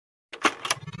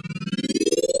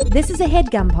This is a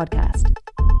HeadGum podcast.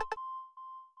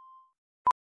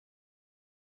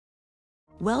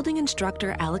 Welding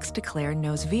instructor Alex DeClaire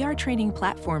knows VR training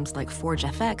platforms like Forge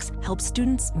FX help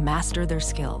students master their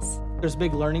skills. There's a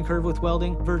big learning curve with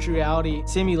welding. Virtual reality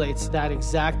simulates that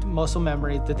exact muscle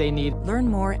memory that they need. Learn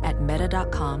more at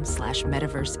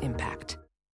meta.com/metaverseimpact.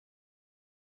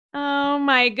 Oh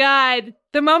my God.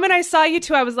 The moment I saw you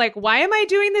two, I was like, why am I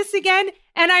doing this again?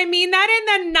 And I mean that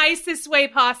in the nicest way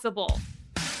possible.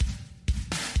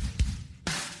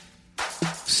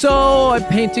 So I'm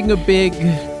painting a big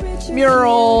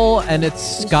mural, and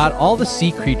it's got all the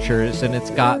sea creatures, and it's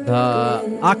got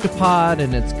the octopod,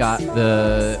 and it's got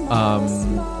the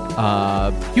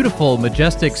beautiful,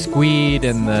 majestic squid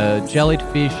and the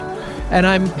jellyfish. And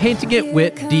I'm painting it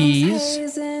with these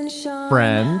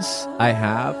friends I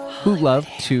have who love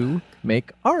to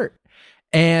make art.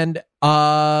 And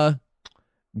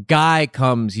guy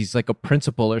comes, he's like a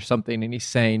principal or something, and he's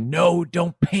saying, no,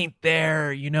 don't paint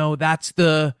there. You know, that's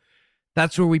where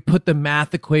we put the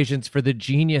math equations for the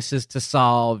geniuses to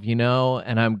solve, you know?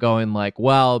 And I'm going like,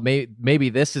 well, maybe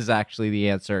this is actually the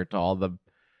answer to all the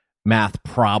math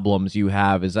problems you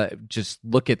have, is that just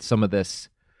look at some of this,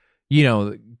 you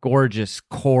know, gorgeous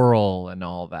coral and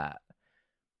all that.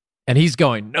 And he's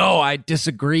going, no, I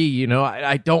disagree. You know,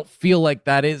 I don't feel like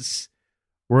that is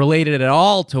related at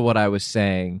all to what I was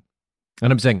saying.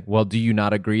 And I'm saying, well, do you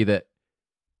not agree that,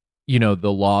 you know,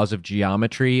 the laws of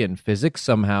geometry and physics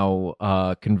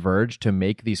somehow converge to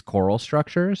make these coral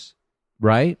structures,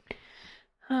 right?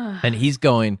 And he's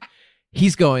going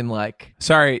like,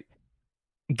 sorry,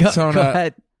 Sona, go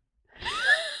ahead.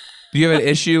 Do you have an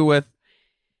issue with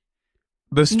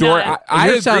the story? No. I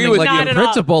You're agree sounding with like you. the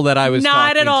principal that I was Not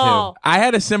talking at all. to. I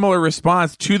had a similar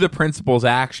response to the principal's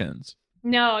actions.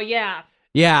 No, yeah.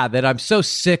 Yeah, that I'm so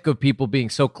sick of people being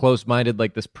so close-minded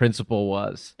like this principal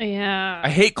was. Yeah. I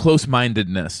hate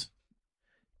close-mindedness.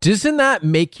 Doesn't that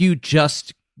make you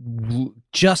just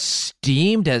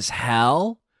steamed as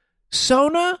hell,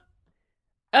 Sona?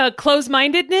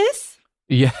 Close-mindedness?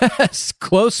 Yes,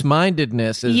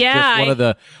 close-mindedness is Yeah, just one of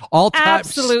the all-time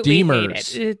Absolutely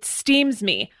steamers. hate it. It steams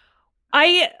me.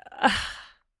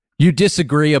 You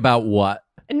disagree about what?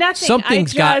 Nothing.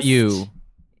 Something's got you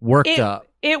worked up.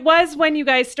 It was when you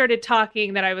guys started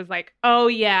talking that I was like, oh,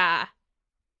 yeah.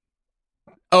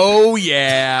 Oh,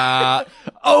 yeah.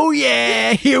 Oh,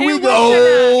 yeah. Here we It go.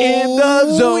 was In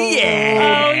the zone.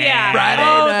 Yeah. Oh, yeah. Friday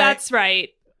Oh, night. that's right.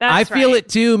 I feel it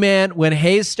too, man. When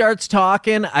Hayes starts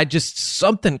talking,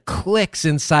 something clicks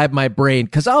inside my brain.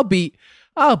 Because I'll be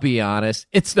honest,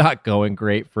 it's not going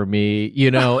great for me. You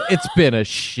know, it's been a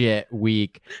shit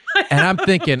week. And I'm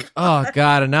thinking, oh,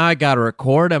 God, and now I got to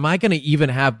record. Am I going to even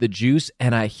have the juice?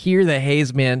 And I hear the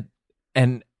Hayes man,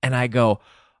 and I go,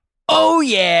 oh,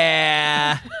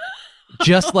 yeah.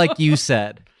 Just like you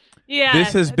said. Yeah.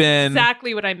 This has that's been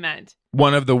exactly what I meant.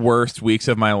 one of the worst weeks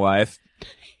of my life.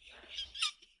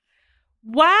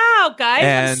 Wow, guys.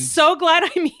 I'm so glad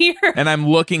I'm here. And I'm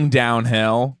looking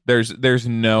downhill. There's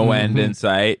no end in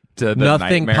sight to the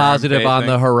Nothing nightmare positive I'm on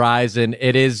the facing. horizon.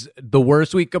 It is the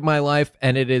worst week of my life,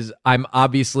 and I'm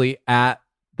obviously at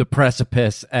the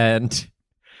precipice, and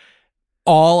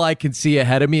all I can see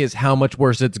ahead of me is how much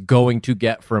worse it's going to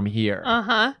get from here.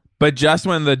 Uh-huh. But just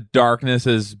when the darkness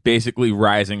is basically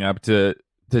rising up to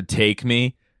take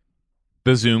me,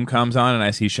 the Zoom comes on and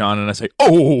I see Sean and I say,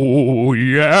 oh,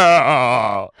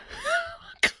 yeah.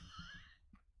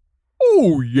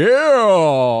 Oh,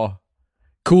 yeah.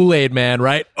 Kool-Aid Man,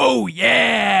 right? Oh,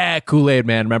 yeah. Kool-Aid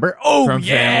Man, remember? Oh, From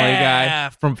yeah. Family Guy.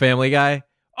 From Family Guy.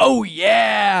 Oh,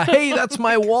 yeah. Hey, that's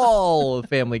my wall,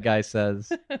 Family Guy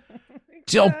says.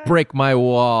 Don't break my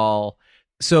wall.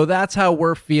 So that's how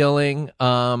we're feeling.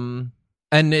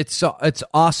 And it's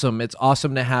awesome. It's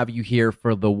awesome to have you here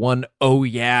for the one oh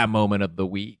yeah moment of the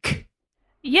week.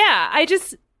 Yeah, I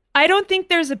don't think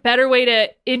there's a better way to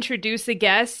introduce a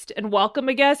guest and welcome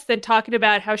a guest than talking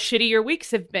about how shitty your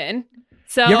weeks have been.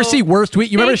 So You ever see Worst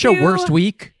Week? You remember the show thank you. Worst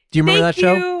Week? Do you remember that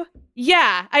show?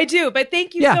 Yeah, I do. But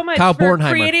thank you Yeah, so much Kyle for Bornheimer.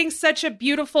 creating such a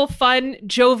beautiful, fun,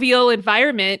 jovial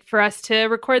environment for us to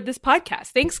record this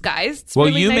podcast. Thanks, guys. It's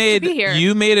really nice to be here.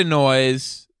 You made a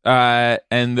noise that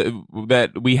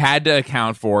we had to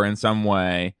account for in some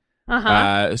way.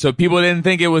 So people didn't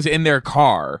think it was in their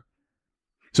car.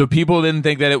 So people didn't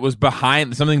think that it was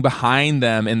something behind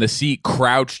them in the seat,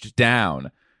 crouched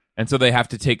down. And so they have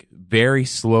to very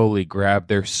slowly grab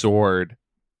their sword.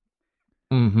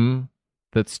 Mm-hmm.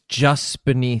 That's just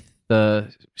beneath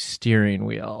the steering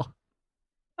wheel.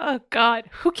 Oh, God.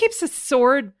 Who keeps a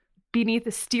sword beneath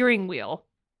a steering wheel?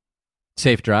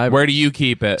 Safe driver. Where do you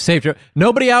keep it? Safe driver.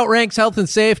 Nobody outranks health and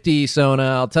safety, Sona.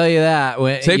 I'll tell you that.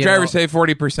 Safe driver save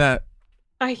 40%.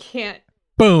 I can't.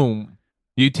 Boom.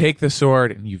 You take the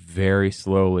sword and you very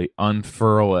slowly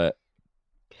unfurl it.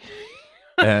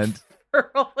 And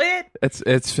Furl it?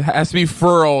 it has to be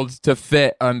furled to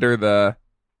fit under the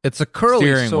It's a curly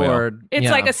steering sword.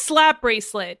 It's like a slap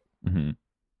bracelet. Mm-hmm.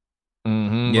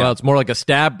 Mm-hmm. Yeah. Well, it's more like a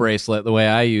stab bracelet the way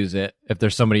I use it. If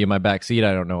there's somebody in my back seat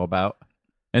I don't know about.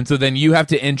 And so then you have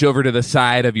to inch over to the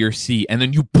side of your seat, and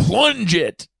then you plunge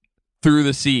it through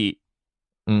the seat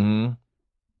into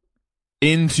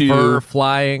fur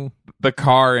flying. the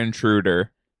car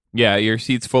intruder. Yeah, your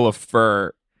seat's full of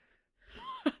fur.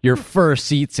 Your fur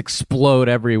seats explode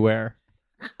everywhere.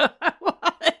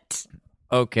 What?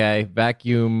 Okay,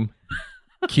 vacuum.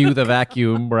 Cue the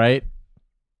vacuum, right?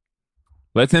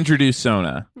 Let's introduce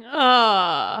Sona.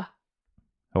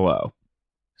 Hello.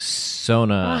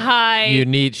 Sona. Hi. You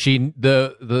need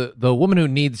the woman who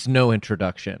needs no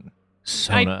introduction.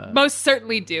 Sona. I most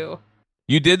certainly do.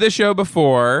 You did the show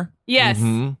before. Yes.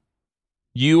 Mm-hmm.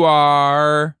 You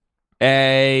are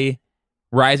a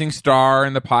rising star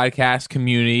in the podcast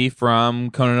community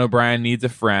from Conan O'Brien Needs a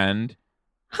Friend.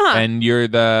 Huh. And you're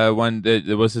the one that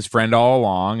was his friend all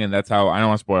along, and that's how, I don't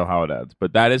want to spoil how it ends,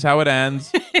 but that is how it ends.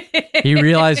 He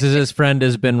realizes his friend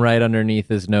has been right underneath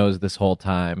his nose this whole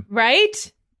time.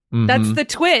 Right? Mhm. That's the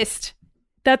twist.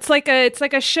 It's like a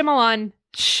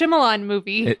Shyamalan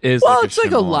movie. It is. Well, like it's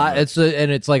like a lot. Shyamalan.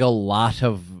 It's like a lot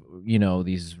of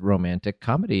these romantic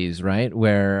comedies, right?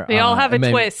 Where They all have a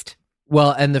twist.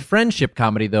 Well, and the friendship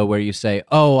comedy though, where you say,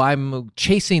 "Oh, I'm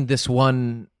chasing this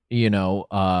one,"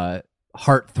 heartthrob,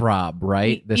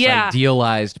 right? This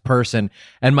idealized person,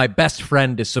 and my best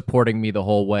friend is supporting me the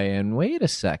whole way. And wait a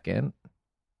second,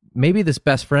 maybe this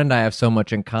best friend I have so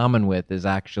much in common with is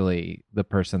actually the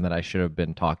person that I should have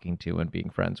been talking to and being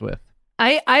friends with.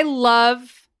 I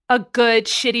love a good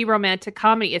shitty romantic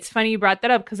comedy. It's funny you brought that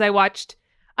up because I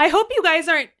hope you guys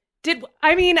aren't.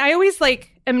 I always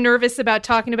am nervous about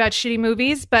talking about shitty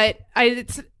movies, but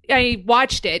I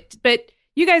watched it, but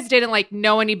you guys didn't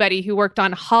know anybody who worked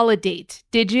on Holiday,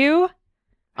 did you?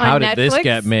 How did this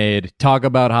get made? Talk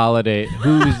about Holiday.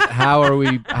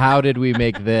 How did we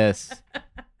make this?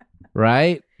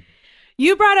 Right?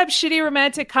 You brought up shitty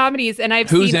romantic comedies, and I've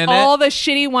seen all the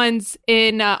shitty ones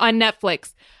on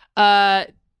Netflix.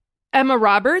 Emma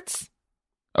Roberts.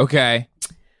 Okay.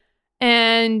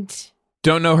 And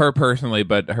don't know her personally,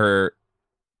 but her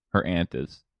aunt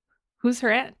is. Who's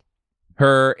her aunt?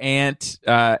 Her aunt,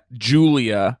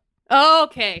 Julia. Oh,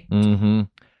 okay. Mm-hmm.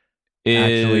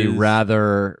 Actually,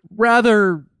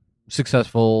 rather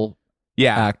successful.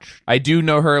 Yeah, I do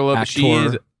know her a little bit. She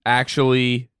is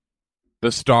actually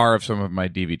the star of some of my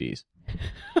DVDs.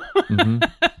 Mm-hmm.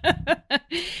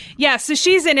 Yeah, so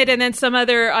she's in it, and then some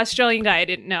other Australian guy I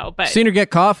didn't know. But seen her get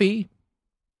coffee.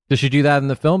 Does she do that in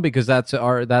the film? Because that's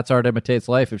art imitates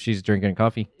life. If she's drinking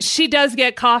coffee, she does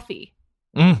get coffee.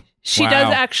 She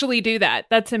does actually do that.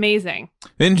 That's amazing.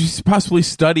 And she's possibly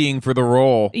studying for the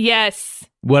role. Yes.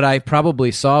 What I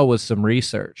probably saw was some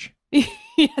research.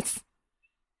 Yes.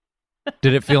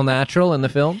 Did it feel natural in the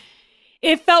film?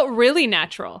 It felt really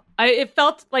natural. It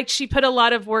felt like she put a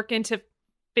lot of work into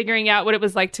figuring out what it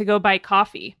was like to go buy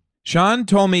coffee. Sean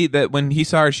told me that when he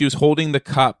saw her, she was holding the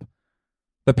cup,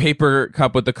 the paper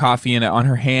cup with the coffee in it, on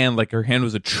her hand, like her hand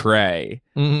was a tray.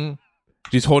 Mm-hmm.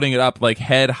 She's holding it up like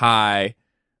head high,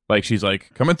 like she's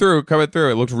like, coming through.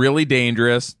 It looked really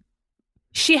dangerous.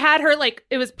 She had her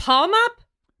it was palm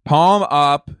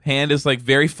up, hand is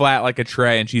very flat like a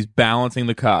tray, and she's balancing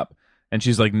the cup. And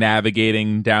she's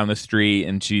navigating down the street,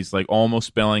 and she's almost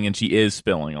spilling, and she is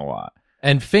spilling a lot.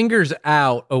 And fingers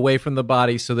out away from the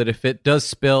body so that if it does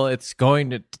spill, it's going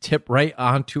to tip right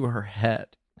onto her head.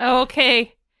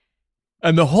 Okay.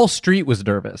 And the whole street was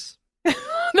nervous.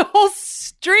 The whole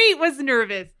street was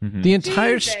nervous. Mm-hmm. The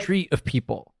entire street of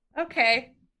people.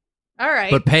 Okay. All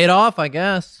right. But paid off, I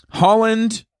guess.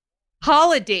 Holiday.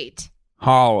 Holiday.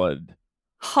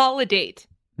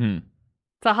 It's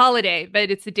a holiday,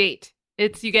 but it's a date.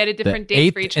 You get a different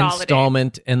date for each holiday. The 8th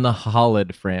installment in the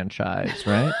Hollid franchise,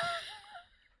 right?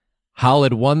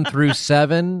 Hollid 1 through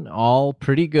 7, all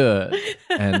pretty good.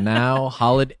 And now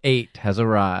Hollid 8 has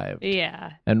arrived.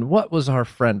 Yeah. And what was our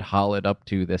friend Hollid up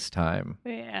to this time?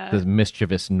 Yeah. The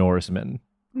mischievous Norseman.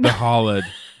 The Hollid.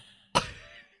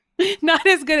 Not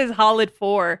as good as Hollid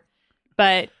 4,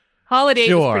 but Hollid 8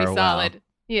 is pretty solid. Wow.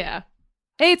 Yeah.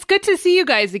 Hey, it's good to see you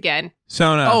guys again.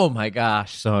 Sona. Oh my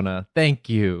gosh, Sona. Thank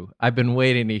you. I've been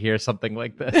waiting to hear something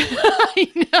like this.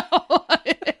 I know.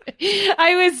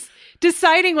 I was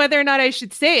deciding whether or not I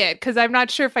should say it because I'm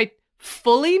not sure if I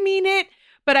fully mean it,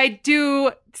 But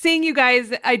seeing you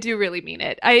guys, I do really mean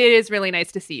it. It is really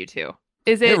nice to see you too.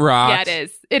 Is it? It rocks. Yeah, it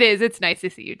is. It is. It's nice to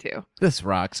see you too. This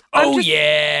rocks.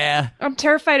 Yeah. I'm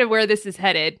terrified of where this is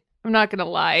headed. I'm not going to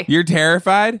lie. You're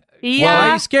terrified? Yeah. Why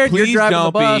are you scared? Please You're driving the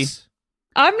don't bus.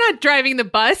 I'm not driving the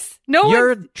bus.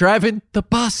 You're driving the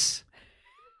bus.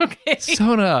 Okay.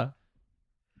 Sona.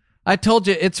 I told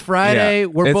you, it's Friday. Yeah,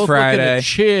 We're it's both Friday. looking to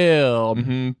chill.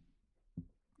 Mm-hmm.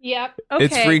 Yep. Okay.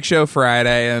 It's Freak Show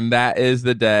Friday, and that is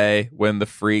the day when the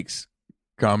freaks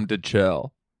come to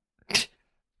chill.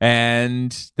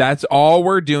 And that's all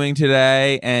we're doing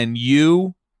today. And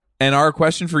our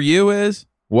question for you is,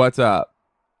 what's up?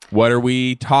 What are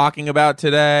we talking about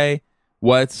today?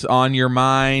 What's on your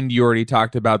mind? You already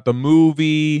talked about the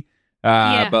movie,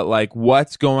 but like,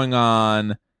 what's going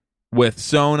on with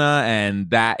Sona? And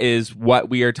that is what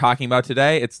we are talking about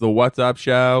today. It's the What's Up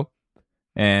show.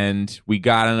 And we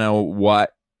gotta know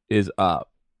what is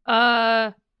up.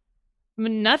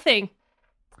 Nothing.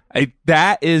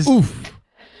 That is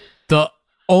the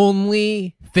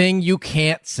only thing you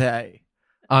can't say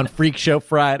on Freak Show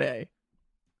Friday.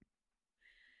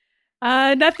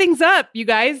 Nothing's up, you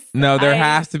guys. No, there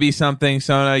has to be something,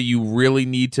 Sona, you really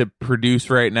need to produce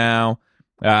right now.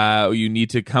 You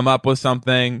need to come up with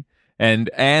something, and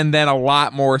then a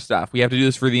lot more stuff. We have to do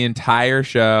this for the entire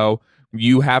show.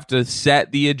 You have to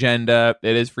set the agenda.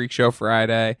 It is Freak Show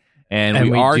Friday, and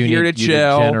we are here to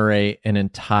chill. To generate an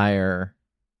entire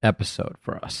episode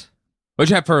for us. What'd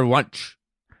you have for lunch?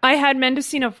 I had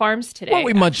Mendocino Farms today. What are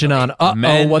we munching on?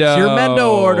 Mendo. What's your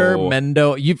Mendo order?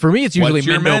 Mendo. For me, it's usually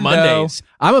Mendo Mondays.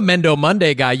 I'm a Mendo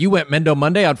Monday guy. You went Mendo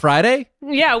Monday on Friday?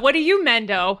 Yeah, what do you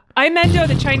Mendo? I Mendo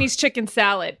the Chinese chicken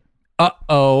salad.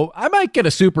 I might get a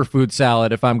superfood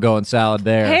salad if I'm going salad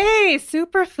there. Hey,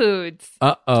 superfoods.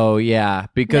 Yeah,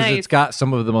 because Nice. it's got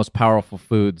some of the most powerful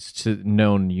foods to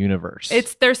known universe.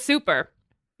 They're super.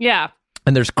 Yeah.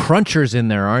 And there's crunchers in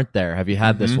there, aren't there? Have you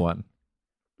had this one?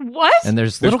 What? And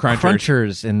there's little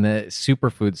crunchers in the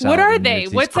superfood salad. What are and they? there's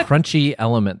these What's a- crunchy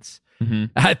elements?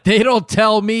 Mm-hmm. They don't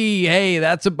tell me, hey,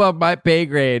 that's above my pay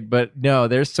grade. But no,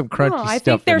 there's some crunchy stuff I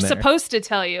think they're in there. supposed to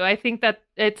tell you. I think that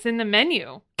it's in the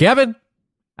menu. Kevin,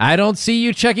 I don't see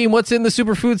you checking what's in the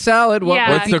superfood salad.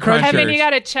 What's the crunchers? Kevin, you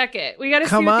got to check it. We got to see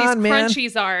Come what on, these man.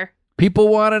 crunchies are. People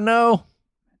want to know.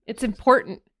 It's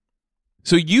important.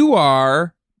 So you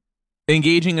are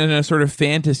engaging in a sort of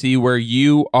fantasy where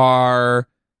you are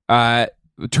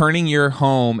turning your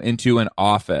home into an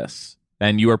office,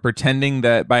 and you are pretending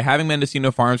that by having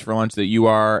Mendocino Farms for lunch that you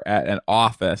are at an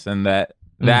office, and that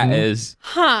is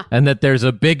and that there's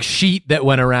a big sheet that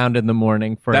went around in the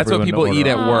morning for that's what everyone to people eat order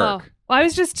at on. work. Well, I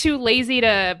was just too lazy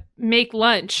to make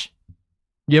lunch.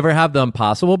 You ever have the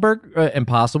Impossible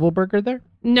Burger there?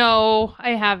 No, I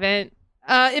haven't.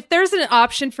 If there's an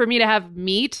option for me to have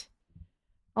meat,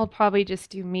 I'll probably just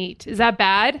do meat. Is that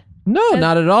bad? No,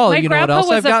 not at all. My You know what grandpa else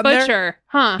was I've a gotten butcher. there?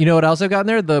 Huh. You know what else I've gotten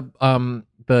there?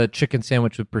 The chicken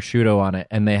sandwich with prosciutto on it,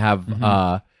 and they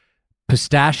have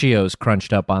pistachios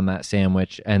crunched up on that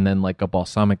sandwich, and then like a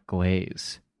balsamic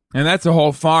glaze. And that's a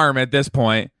whole farm at this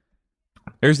point.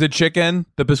 There's the chicken,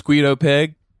 the Pasquito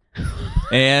pig,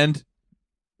 and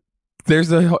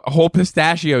there's a whole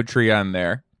pistachio tree on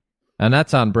there. And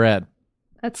that's on bread.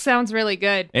 That sounds really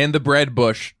good. And the bread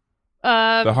bush,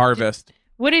 the harvest.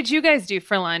 What did you guys do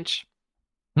for lunch?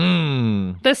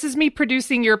 Hmm. This is me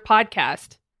producing your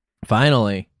podcast.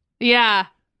 Finally. Yeah.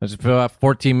 It's about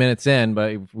 14 minutes in,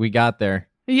 but we got there.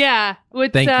 Yeah.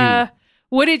 Thank you.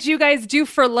 What did you guys do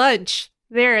for lunch?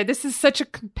 This is such a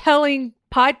compelling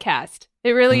podcast.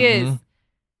 It really is.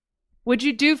 What'd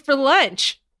you do for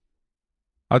lunch?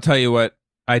 I'll tell you what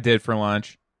I did for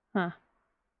lunch. Huh.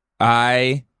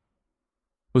 I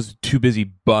was too busy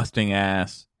busting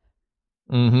ass.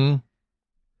 Mm-hmm.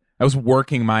 I was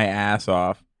working my ass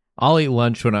off. I'll eat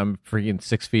lunch when I'm freaking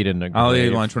 6 feet in the grave. I'll eat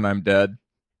lunch when I'm dead.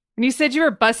 When you said you were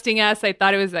busting ass, I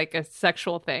thought it was like a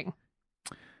sexual thing.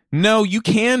 No, you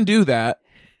can do that.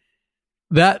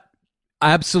 That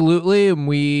absolutely, and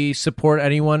we support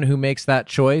anyone who makes that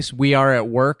choice. We are at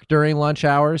work during lunch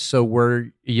hours, so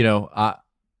we're,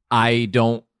 I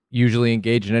don't usually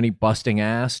engage in any busting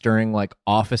ass during like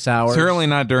office hours. Certainly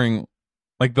not during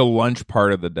like the lunch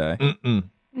part of the day. Mm-mm.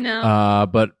 No.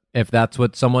 But if that's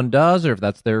what someone does, or if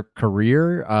that's their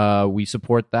career, we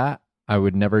support that. I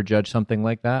would never judge something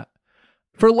like that.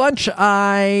 For lunch,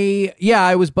 I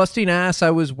was busting ass.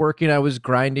 I was working. I was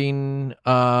grinding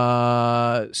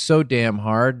so damn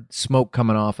hard. Smoke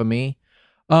coming off of me.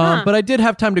 But I did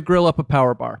have time to grill up a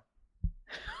power bar.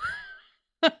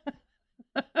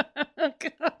 Oh,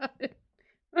 God.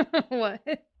 What?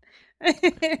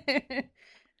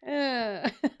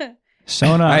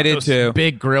 Sona. I did Those too.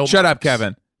 Big grill. Shut up, marks.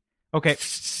 Kevin. Okay.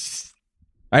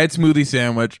 I had smoothie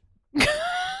sandwich.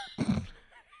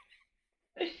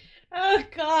 Oh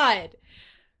God.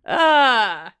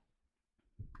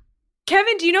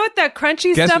 Kevin, do you know what that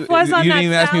crunchy stuff was on that You didn't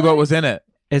even ask me salad? what was in it.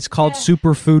 It's called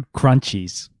Superfood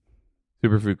Crunchies.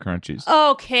 Superfood crunchies.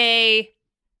 Okay.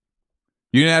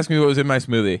 You didn't ask me what was in my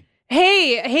smoothie.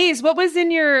 Hey, Hayes, what was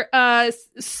in your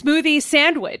smoothie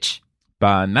sandwich?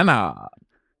 Banana.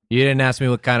 You didn't ask me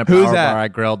what kind of Who's power that? bar I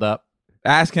grilled up.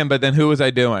 Ask him, but then who was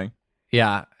I doing?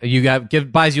 Yeah,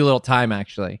 buys you a little time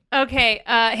actually. Okay.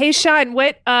 Hey, Sean,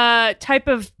 what type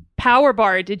of power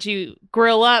bar did you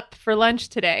grill up for lunch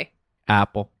today?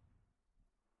 Apple.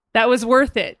 That was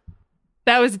worth it.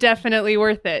 That was definitely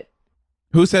worth it.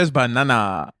 Who says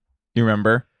banana? You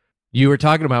remember? You were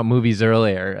talking about movies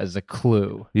earlier as a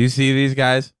clue. You see these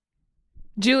guys?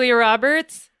 Julia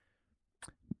Roberts?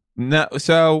 No.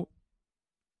 So,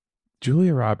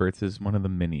 Julia Roberts is one of the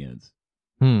Minions.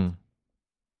 And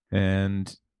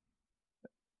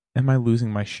am I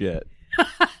losing my shit?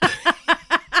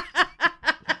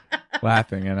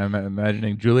 Laughing, and I'm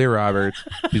imagining Julia Roberts.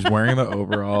 She's wearing the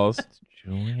overalls.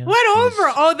 Julia. What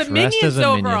overall? Oh, the dressed Minions as a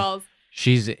minion. overalls.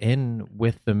 She's in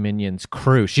with the Minions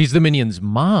crew. She's the Minions'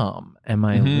 mom. Am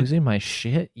I losing my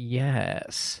shit?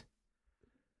 Yes.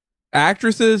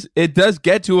 Actresses, it does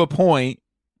get to a point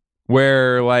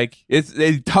where, like, it's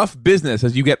a tough business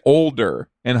as you get older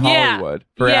in Hollywood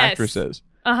for actresses.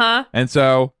 Uh-huh. And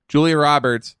so Julia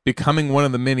Roberts becoming one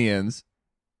of the Minions,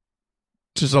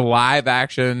 just a live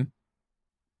action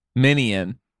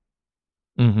Minion.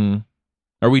 Mm-hmm.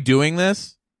 Are we doing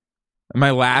this? Am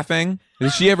I laughing?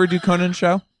 Did she ever do Conan's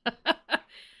show?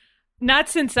 Not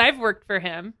since I've worked for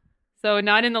him. So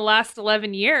not in the last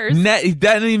 11 years. He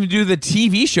didn't even do the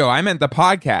TV show. I meant the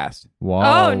podcast.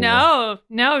 Wow. Oh, no.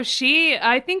 No,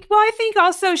 I think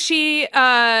also she is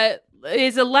a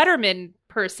Letterman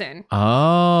person.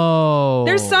 Oh.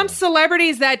 There's some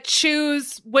celebrities that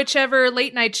choose whichever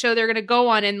late night show they're going to go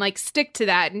on and like stick to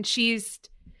that. And she's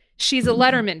a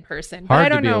Letterman person. But Hard I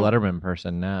don't to be know. a Letterman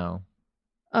person now.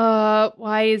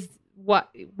 Why?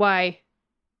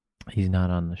 He's not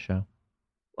on the show.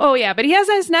 Oh, yeah, but he has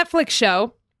his Netflix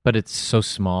show. But it's so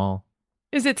small.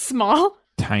 Is it small?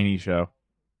 Tiny show.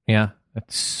 Yeah,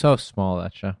 it's so small,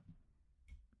 that show.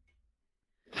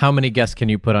 How many guests can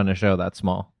you put on a show that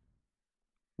small?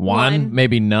 One?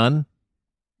 Maybe none?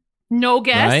 No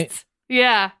guests? Right?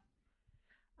 Yeah.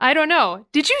 I don't know.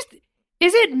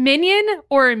 Is it Minion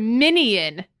or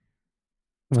Minion?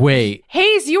 Wait.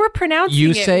 Hayes, you were pronouncing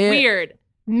You it say it? weird.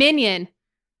 Minion.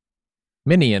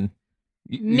 Minion.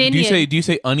 Minion. Do you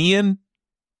say onion?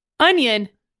 Onion.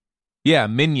 Yeah,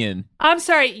 minion. I'm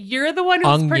sorry. You're the one who's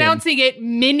Onion. pronouncing it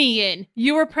Minion.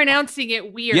 You were pronouncing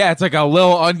it weird. Yeah, it's like a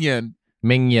little onion.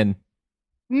 Minion.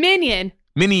 Minion.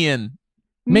 Minion.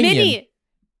 Minion. Mini.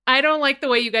 I don't like the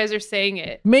way you guys are saying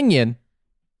it. Minion.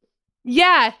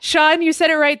 Yeah, Sean, you said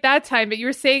it right that time, but you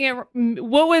were saying it.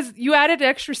 You added an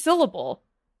extra syllable.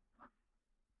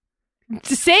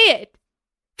 To say it.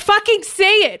 Fucking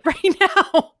say it right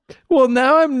now. Well,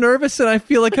 now I'm nervous and I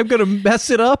feel like I'm going to mess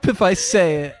it up if I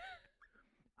say it.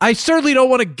 I certainly don't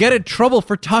want to get in trouble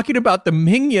for talking about the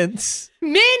Minions.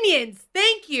 Minions.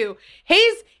 Thank you.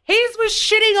 Hayes was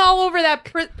shitting all over that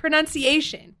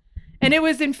pronunciation, and it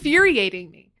was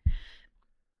infuriating me.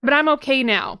 But I'm okay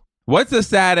now. What's the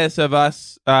status of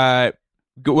us,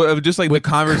 just like With the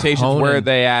conversations Conan. where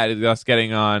they at us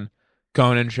getting on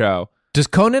Conan show? Does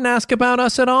Conan ask about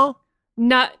us at all?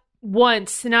 Not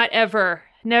once, not ever.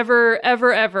 Never,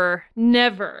 ever, ever.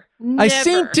 Never. I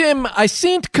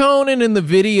seen Conan in the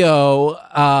video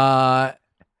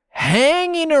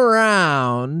hanging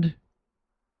around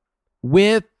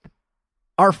with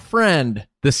our friend,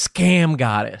 the scam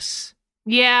goddess.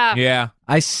 Yeah. Yeah.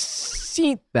 I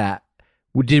seen that.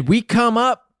 Did we come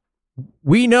up?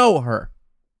 We know her.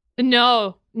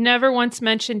 No, never once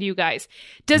mentioned you guys.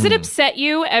 Does it upset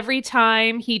you every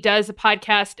time he does a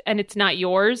podcast and it's not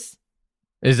yours?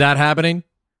 Is that happening?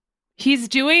 He's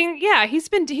done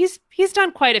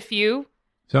quite a few,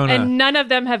 Sona, and none of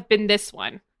them have been this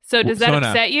one. So does that Sona.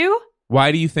 upset you?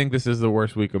 why do you think this is the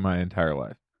worst week of my entire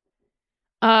life?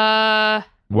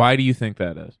 Why do you think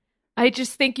that is? I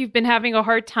just think you've been having a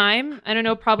hard time. I don't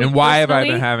know, probably. And why have I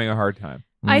personally. been having a hard time?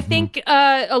 I think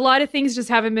a lot of things just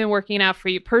haven't been working out for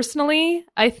you personally.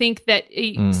 I think that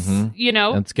you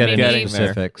know, Let's get into Getting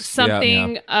there. specifics.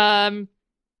 something.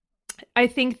 I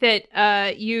think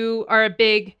that you are a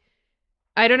big,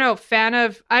 fan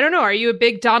of. I don't know. Are you a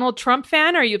big Donald Trump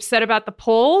fan? Are you upset about the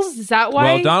polls? Is that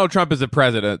why? Well, Donald Trump is the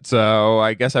president, so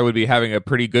I guess I would be having a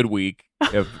pretty good week.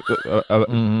 If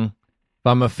If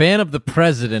I'm a fan of the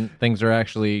president, things are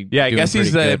actually Yeah, I guess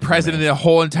he's the president of the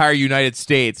whole entire United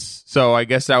States, so I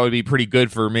guess that would be pretty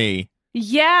good for me.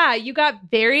 Yeah, you got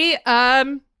very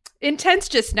intense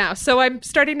just now, so I'm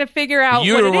starting to figure out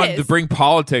you what were it one is. to bring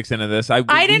politics into this. I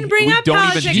didn't bring up don't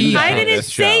politics. Even do that I didn't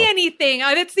say anything.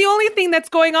 That's the only thing that's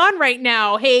going on right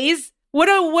now, Hayes. Why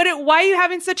are you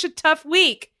having such a tough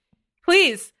week?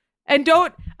 Please. And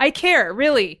I care,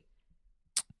 really.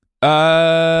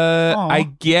 I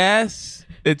guess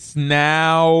it's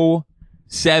now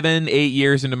 7-8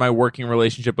 years into my working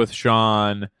relationship with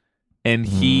Sean, and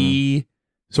he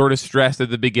sort of stressed at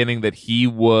the beginning that he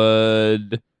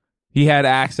had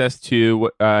access to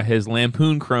his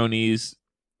Lampoon cronies,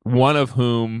 one of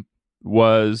whom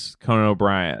was Conan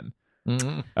O'Brien.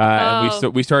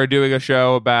 And we started doing a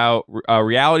show about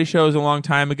reality shows a long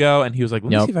time ago, and he was like,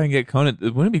 let me see if I can get Conan.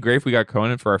 Wouldn't it be great if we got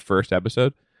Conan for our first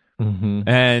episode?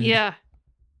 And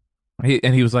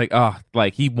he was like, oh,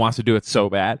 like he wants to do it so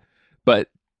bad, but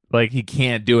like he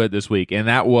can't do it this week. And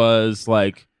that was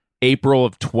like April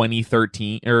of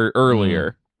 2013 or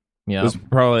earlier. It was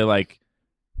probably like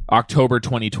October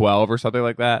 2012 or something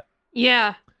like that.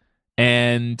 Yeah.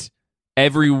 And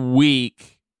every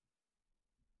week,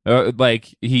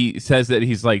 like he says that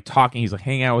he's like talking, he's like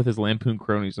hanging out with his Lampoon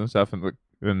cronies and stuff, and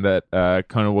that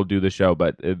Conan will do the show,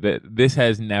 but this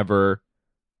has never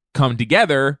come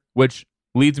together, which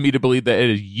leads me to believe that it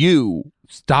is you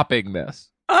stopping this.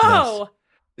 Oh,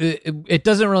 it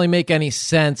doesn't really make any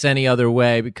sense any other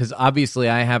way, because obviously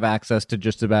I have access to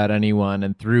just about anyone,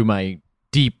 and through my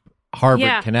deep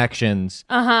Harvard connections,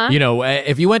 you know,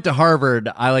 if you went to Harvard,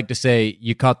 I like to say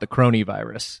you caught the crony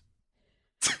virus.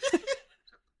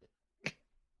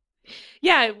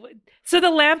 Yeah. So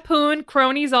the Lampoon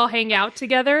cronies all hang out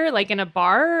together, like in a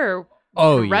bar or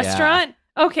a restaurant?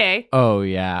 Okay. Oh,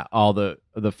 yeah. All the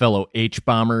fellow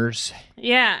H-bombers.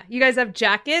 Yeah. You guys have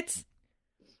jackets?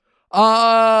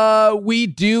 We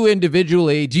do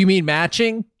individually. Do you mean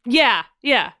matching? Yeah.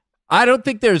 Yeah. I don't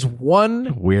think there's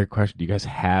one weird question. Do you guys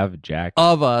have jackets?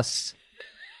 Of us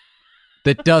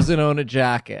that doesn't own a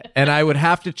jacket. And I would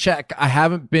have to check. I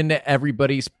haven't been to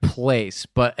everybody's place,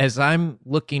 but as I'm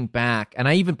looking back, and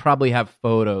I even probably have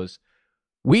photos,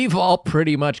 we've all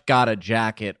pretty much got a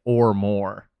jacket or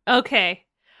more. Okay.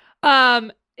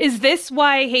 Is this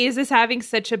why Hayes is having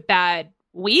such a bad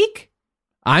week?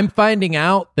 I'm finding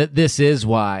out that this is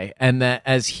why, and that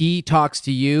as he talks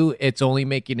to you, it's only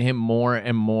making him more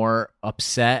and more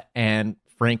upset and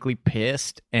frankly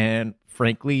pissed and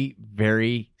frankly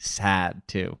very sad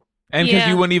too. And because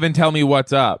you wouldn't even tell me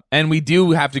what's up. And we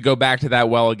do have to go back to that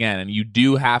well again, and you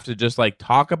do have to just like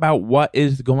talk about what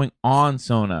is going on,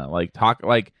 Sona. Like talk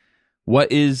like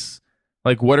what is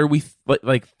like what are we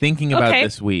like thinking about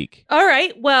this week? All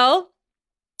right. Well,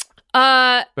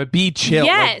 but be chill.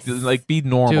 Yes. Like be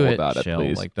normal about it, chill.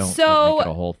 Please. Like don't So, make it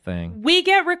a whole thing. we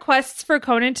get requests for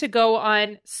Conan to go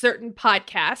on certain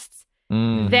podcasts.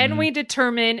 Then we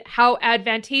determine how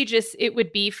advantageous it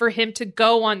would be for him to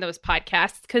go on those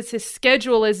podcasts because his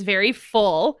schedule is very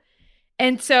full.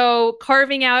 And so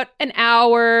carving out an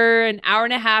hour and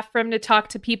a half for him to talk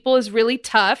to people is really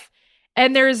tough.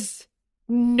 And there's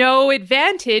no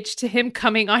advantage to him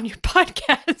coming on your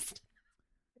podcast.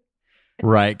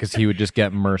 Right, because he would just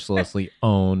get mercilessly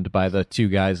owned by the two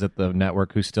guys at the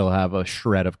network who still have a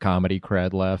shred of comedy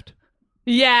cred left.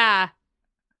 Yeah,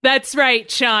 that's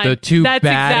right, Sean. The two that's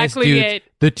baddest exactly dudes. it.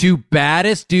 The two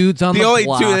baddest dudes on the only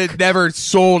block. two that never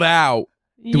sold out.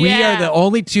 We are the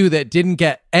only two that didn't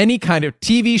get any kind of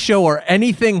TV show or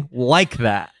anything like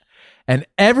that. And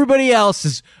everybody else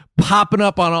is popping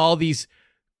up on all these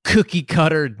cookie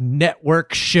cutter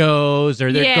network shows,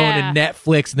 or they're going to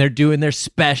Netflix and they're doing their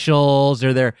specials,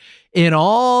 or they're in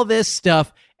all this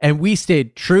stuff. And we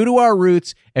stayed true to our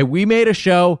roots, and we made a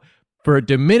show for a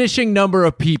diminishing number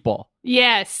of people.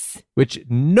 Yes. Which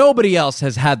nobody else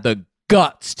has had the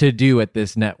guts to do at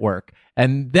this network.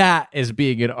 And that is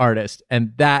being an artist.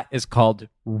 And that is called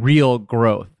real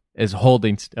growth, is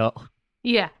holding still.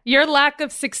 Yeah. Your lack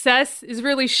of success is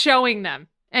really showing them.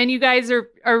 And you guys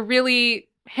are really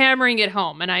hammering it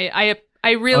home. And I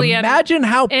really imagine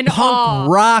how in punk awe.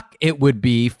 rock it would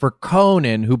be for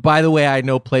Conan, who, by the way, I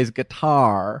know plays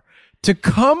guitar, to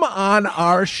come on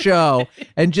our show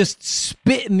and just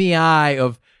spit in the eye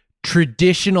of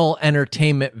traditional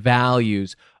entertainment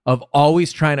values of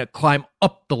always trying to climb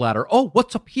up the ladder. Oh,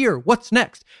 what's up here? What's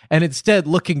next? And instead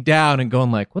looking down and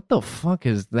going like, what the fuck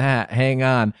is that? Hang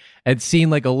on. And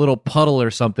seeing like a little puddle or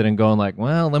something and going like,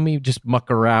 well, let me just muck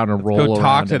around and roll around. Go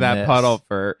talk to in that this. puddle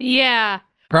for... Yeah.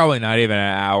 Probably not even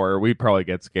an hour. We'd probably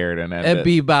get scared and end It'd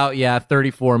be about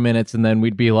 34 minutes, and then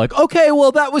we'd be like, okay,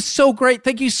 well, that was so great.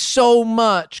 Thank you so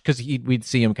much. Because we'd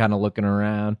see him kind of looking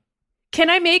around. Can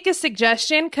I make a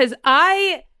suggestion? Because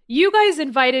you guys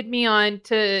invited me on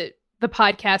to the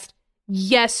podcast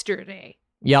yesterday.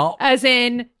 Yeah. As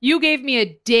in, you gave me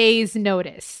a day's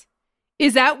notice.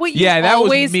 Is that what you that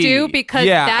always was me. do? Because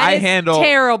I is handle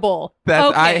terrible. That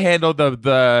okay. I handled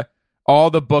the all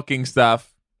the booking stuff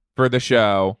for the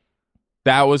show.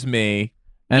 That was me.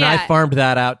 And I farmed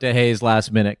that out to Hayes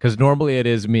last minute because normally it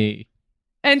is me.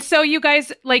 And so you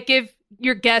guys like give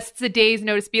your guests a day's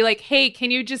notice, be like, hey, can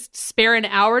you just spare an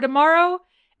hour tomorrow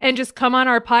and just come on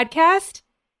our podcast?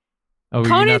 Oh,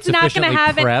 Conan's you're not going to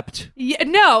have prepped?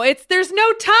 No, there's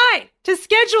no time to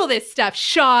schedule this stuff,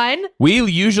 Sean. We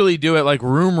usually do it like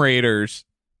Room Raiders.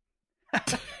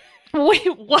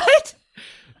 Wait, what?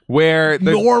 Where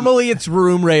normally it's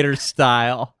Room Raider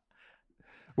style.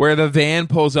 Where the van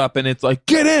pulls up and it's like,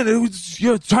 get in,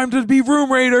 it's time to be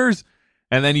Room Raiders.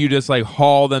 And then you just like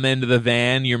haul them into the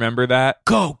van. You remember that?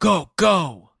 Go, go,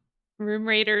 go. Room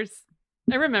Raiders.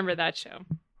 I remember that show.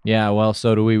 Yeah, well,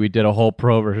 so do we. We did a whole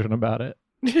pro version about it.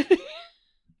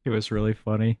 It was really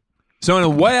funny. So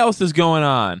what else is going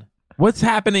on? What's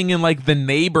happening in like the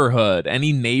neighborhood?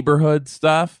 Any neighborhood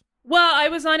stuff? Well, I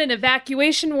was on an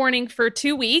evacuation warning for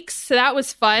 2 weeks, so that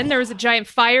was fun. There was a giant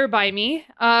fire by me,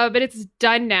 but it's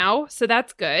done now, so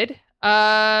that's good.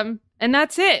 And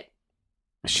that's it.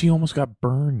 She almost got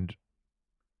burned.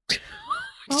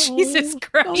 Jesus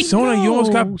Christ. Sona, you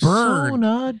almost got burned.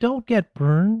 Sona, don't get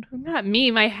burned. Not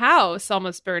me. My house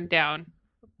almost burned down.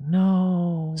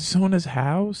 No. Sona's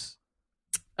house?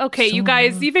 Okay, Sona. you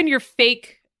guys, even your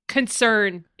fake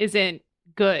concern isn't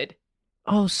good.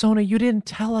 Oh, Sona, you didn't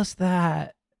tell us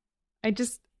that. I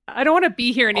don't want to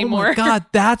be here anymore. Oh my God,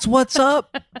 that's what's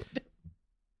up?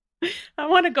 I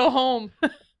want to go home.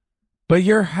 But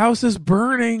your house is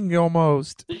burning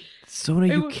almost. Sona,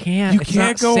 you can't. You It's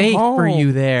can't not go safe home. for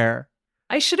you there.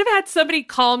 I should have had somebody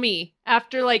call me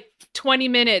after like 20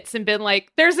 minutes and been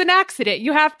like, there's an accident.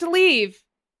 You have to leave.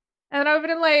 And I've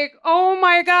been like, oh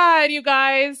my God, you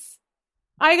guys.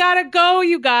 I gotta go,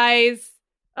 you guys.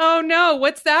 Oh no,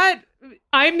 what's that?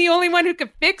 I'm the only one who can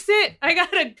fix it? I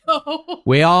gotta go.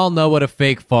 We all know what a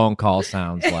fake phone call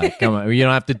sounds like. Come on, you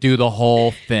don't have to do the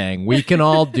whole thing. We can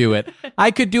all do it.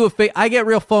 I could do a fake. I get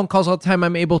real phone calls all the time.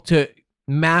 I'm able to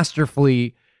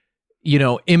masterfully,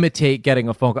 imitate getting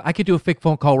a phone call. I could do a fake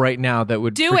phone call right now that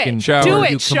would Do it. freaking Do bore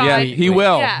it, you Sean. Yeah, completely. he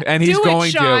will. Yeah. And he's Do it,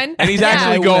 going to. Sean. And he's Yeah.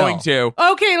 actually I going will. to.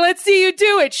 Okay, let's see you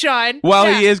do it, Sean. Well,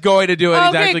 Yeah. he is going to do it. He's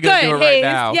Okay, actually going to do it good, right Hayes.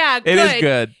 now. Yeah, It is good.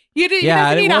 good. You Yeah,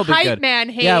 doesn't it need a will be hype good. man,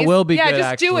 Hayes. Yeah, it will be yeah, good,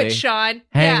 just do it, actually. Sean.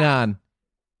 Hang Yeah. on.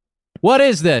 What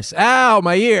is this? Ow,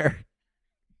 my ear.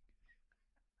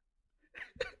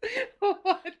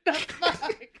 What the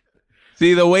fuck?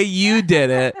 See, the way you did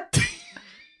it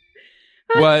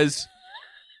was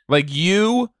like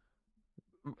you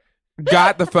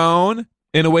got the phone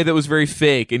in a way that was very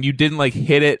fake, and you didn't like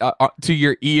hit it to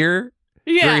your ear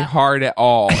very Yeah. hard at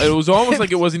all. It was almost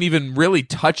like it wasn't even really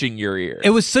touching your ear. It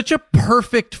was such a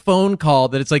perfect phone call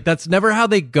that it's like that's never how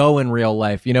they go in real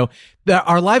life.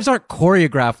 Our lives aren't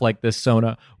choreographed like this,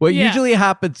 Sona. What Yeah. usually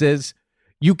happens is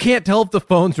you can't tell if the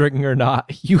phone's ringing or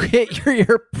not. You hit your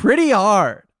ear pretty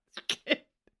hard.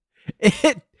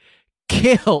 It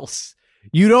kills.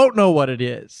 You don't know what it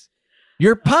is.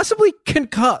 You're possibly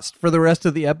concussed for the rest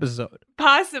of the episode.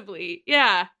 Possibly.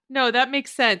 Yeah. No, that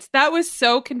makes sense. That was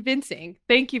so convincing.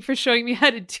 Thank you for showing me how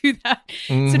to do that.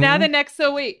 So now the next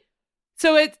wait.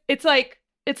 So it's like,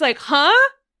 huh?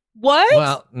 What?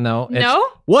 Well, no. No?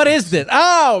 What is this?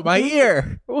 Oh, my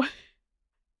ear. Oh,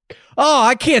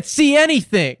 I can't see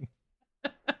anything.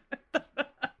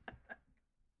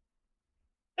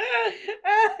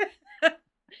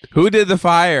 Who did the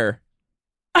fire?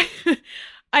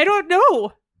 I don't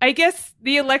know. I guess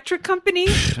the electric company.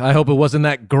 I hope it wasn't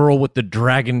that girl with the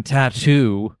dragon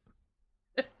tattoo.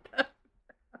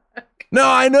 No,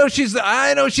 I know she's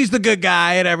the good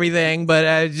guy and everything, but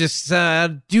I just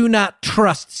do not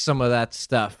trust some of that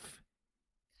stuff.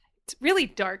 It's really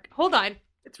dark. Hold on.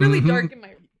 It's really dark in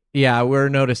my. Yeah, we're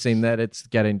noticing that it's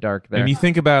getting dark there. And you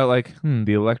think about like,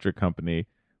 the electric company.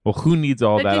 Well, who needs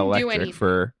all That that didn't do electric anything.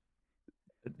 for?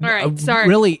 All right. Sorry.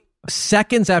 Really,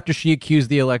 seconds after she accused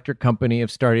the electric company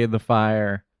of starting the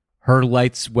fire, her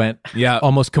lights went Yeah.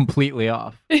 almost completely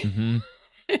off. Mm-hmm.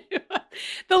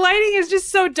 The lighting is just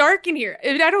so dark in here.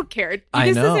 I don't care.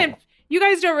 I know. You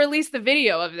guys don't release the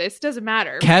video of this. Doesn't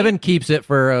matter. Kevin keeps it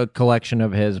for a collection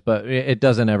of his, but it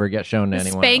doesn't ever get shown to The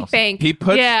anyone Spank else. Bank. He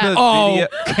puts Yeah. the video.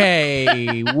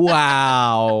 Okay,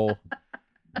 wow.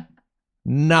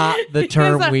 not the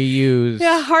term we use.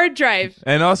 Yeah, hard drive.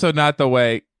 And also not the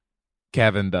way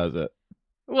Kevin does it.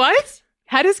 What?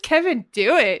 How does Kevin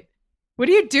do it? What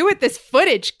do you do with this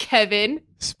footage, Kevin?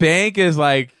 Spank is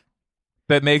like,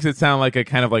 that makes it sound like a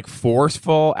kind of like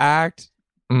forceful act.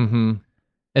 Mm-hmm.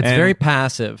 It's very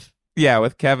passive. Yeah,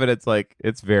 with Kevin, it's like,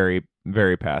 it's very,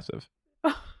 very passive.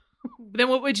 Then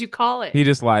what would you call it? He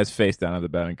just lies face down on the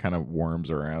bed and kind of worms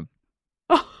around.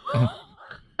 Wait,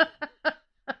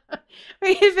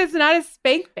 if it's not a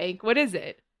spank bank, what is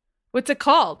it? What's it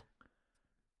called?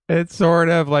 It's sort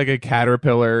of like a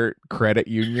Caterpillar credit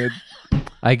union.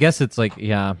 I guess it's like,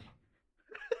 yeah.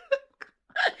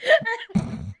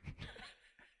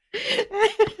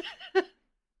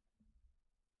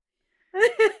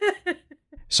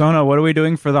 Sona, what are we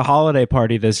doing for the holiday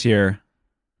party this year?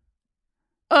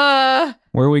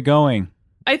 Where are we going?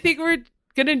 I think we're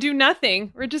gonna do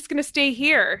nothing. We're just gonna stay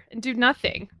here and do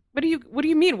nothing. What do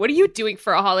you mean? What are you doing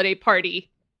for a holiday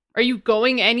party? Are you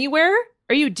going anywhere?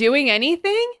 Are you doing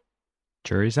anything?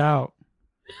 Jury's out.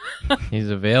 He's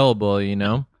available, you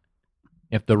know.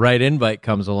 If the right invite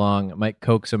comes along, it might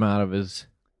coax him out of his,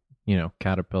 you know,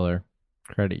 Caterpillar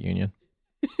credit union.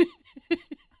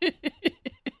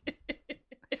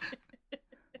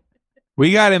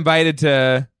 We got invited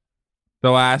to the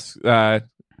last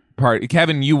party.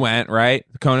 Kevin, you went, right?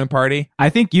 The Conan party? I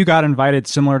think you got invited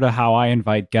similar to how I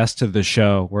invite guests to the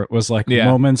show, where it was like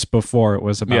moments before it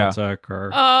was about to occur.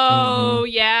 Oh,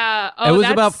 yeah. Oh, it was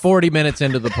about 40 minutes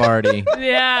into the party.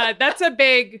 Yeah, that's a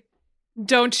big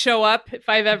don't show up if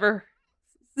I've ever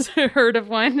heard of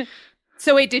one.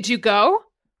 So wait, did you go?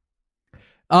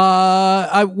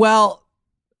 I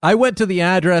went to the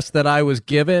address that I was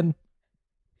given.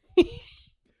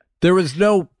 There was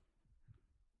no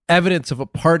evidence of a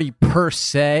party per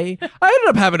se. I ended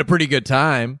up having a pretty good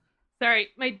time. Sorry,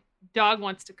 my dog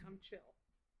wants to come chill.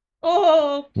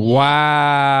 Oh. Wow.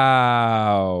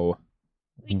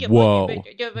 Whoa.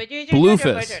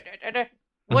 Bluefus.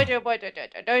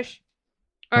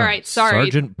 All right, sorry.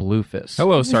 Sergeant Bluefus.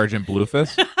 Hello, Sergeant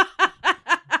Bluefus.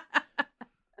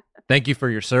 Thank you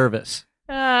for your service.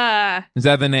 Is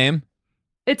that the name?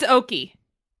 It's Okie.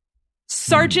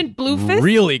 Sergeant Bluefus?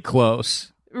 Really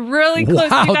close. Really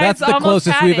close. Wow, you guys that's the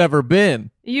closest we've ever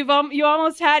been. You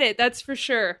almost had it, that's for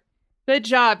sure. Good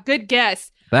job. Good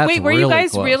guess. That's Wait, were really you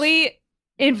guys close. really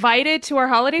invited to our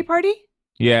holiday party?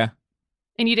 Yeah.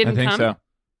 And you didn't I think come? so.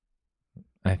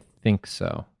 I think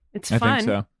so. It's I fun. think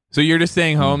so. So you're just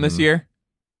staying home this year?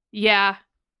 Yeah.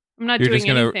 I'm not You're doing just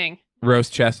gonna anything.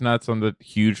 roast chestnuts on the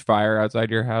huge fire outside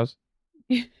your house?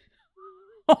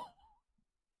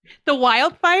 The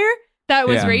wildfire that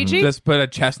was Yeah. raging? Just put a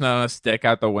chestnut on a stick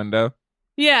out the window.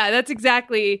 Yeah,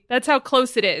 that's how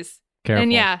close it is. Careful.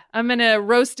 And yeah, I'm going to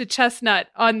roast a chestnut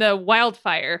on the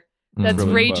wildfire that's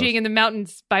Really raging close. in the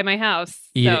mountains by my house.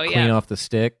 Eat so, it clean off the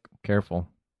stick. Careful.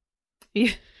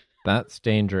 Yeah. That's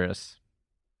dangerous.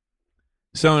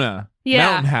 Sona, Yeah.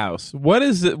 Mountain House. What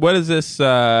is it? What is this?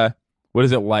 What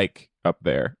is it like up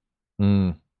there?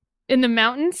 Mm. In the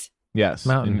mountains? Yes,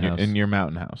 Mountain in your, house. in your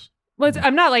mountain house. Well,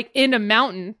 I'm not like in a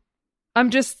mountain. I'm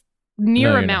just near No,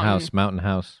 a you're in mountain. Mountain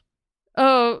house.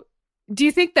 Oh, do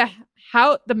you think the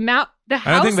house is a I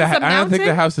don't think mountain?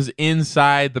 the house is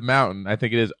inside the mountain. I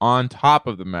think it is on top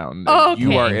of the mountain. Oh, and You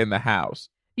okay. are in the house.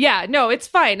 Yeah, no, it's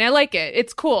fine. I like it.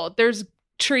 It's cool. There's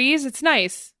trees. It's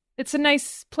nice. It's a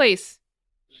nice place.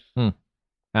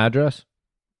 Address?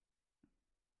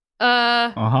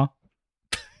 Uh-huh.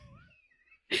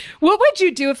 What would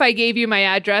you do if I gave you my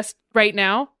address right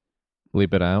now?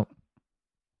 Bleep it out.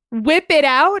 Whip it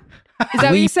out? Is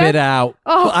that what you Bleep said? it out.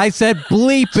 Oh. I said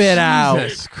bleep it out.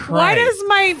 Jesus Christ. Why does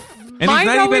my And mind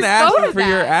he's not always even go asking to for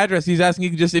your that? address. He's asking you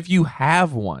just if you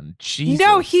have one. Jesus.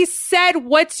 No, he said,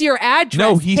 "What's your address?"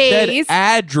 No, he said Hayes?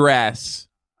 address.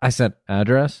 I said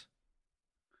address?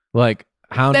 Like,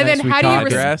 how Then nice we how do you talk.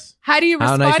 Address? How do you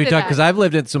How respond nice we to talk. that? Because I've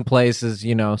lived in some places,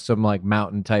 you know, some like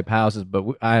mountain type houses, but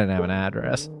I didn't have an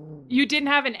address. You didn't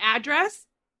have an address?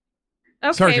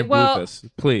 Okay, Sergeant well, Bluefus,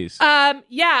 please.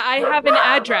 yeah, I have an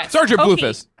address. Sergeant Okie.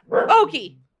 Bluefus,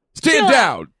 Okie, stand chill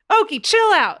down. Okie,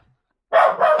 chill out.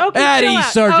 Okie, At chill ease,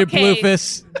 out. Sergeant Okay.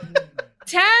 Bluefus.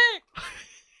 Tank.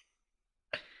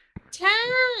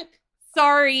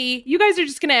 Sorry, you guys are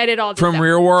just gonna edit all this From out.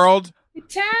 Real World.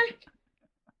 Tank.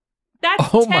 That's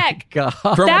Oh Tech. my God.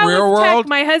 From That Real was World. Tech.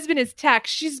 My husband is Tech.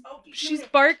 She's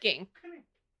barking.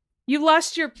 You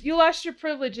lost your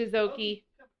privileges, Okie.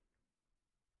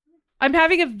 I'm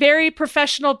having a very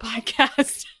professional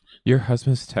podcast. Your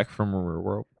husband's Tech from Real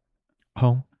World.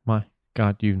 Oh my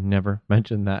God, you never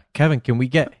mentioned that. Kevin, can we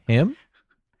get him?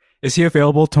 Is he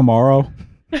available tomorrow?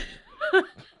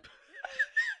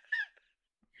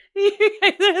 You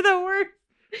guys are the worst.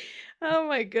 Oh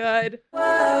my God.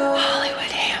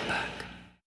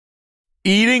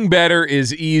 Eating better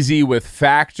is easy with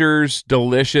Factor's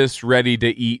delicious,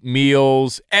 ready-to-eat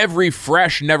meals. Every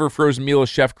fresh, never frozen meal is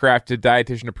chef-crafted,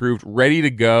 dietitian-approved, ready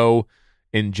to go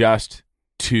in just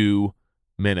 2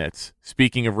 minutes.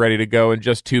 Speaking of ready to go in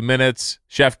just 2 minutes,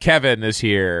 Chef Kevin is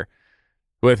here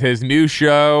with his new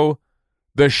show,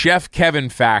 The Chef Kevin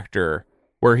Factor,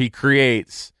 where he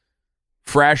creates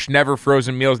fresh, never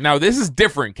frozen meals. Now, this is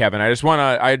different, Kevin. I just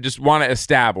want to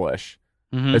establish.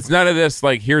 Mm-hmm. It's none of this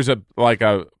like here's a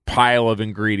pile of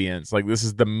ingredients. Like this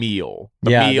is the meal.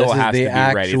 The meal has to be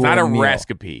ready. It's not a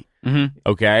recipe. Mm-hmm.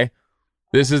 Okay,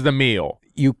 this is the meal.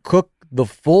 You cook the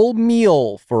full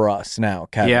meal for us now,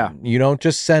 Kevin. Yeah. You don't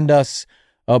just send us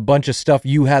a bunch of stuff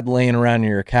you had laying around in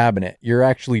your cabinet. You're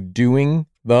actually doing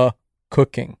the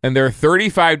cooking. And there are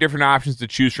 35 different options to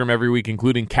choose from every week,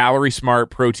 including Calorie Smart,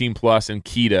 Protein Plus, and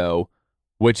Keto.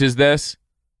 Which is this?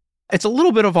 It's a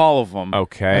little bit of all of them.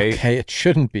 Okay, it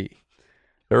shouldn't be.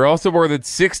 There are also more than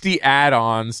 60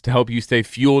 add-ons to help you stay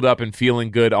fueled up and feeling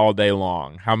good all day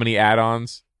long. How many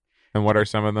add-ons? And what are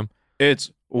some of them? It's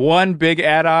one big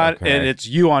add-on, and it's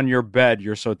you on your bed.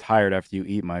 You're so tired after you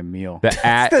eat my meal.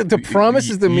 The promise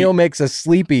is the meal makes us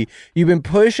sleepy. You've been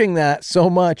pushing that so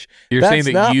much. You're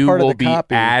saying that you will be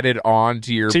added on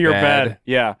to your bed.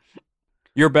 Yeah.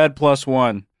 Your bed plus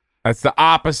one. That's the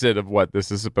opposite of what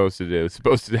this is supposed to do. It's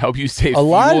supposed to help you stay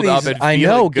fueled up and feeling good. I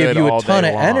know give you a ton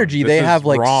of energy. They have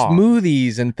like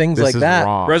smoothies and things like that.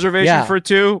 Wrong. Reservation for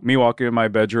two. Me walking in my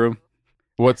bedroom.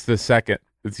 What's the second?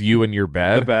 It's you in your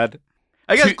bed. The bed.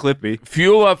 I guess Clippy.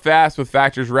 Fuel up fast with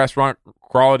Factor's restaurant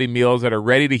quality meals that are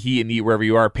ready to heat and eat wherever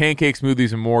you are. Pancakes,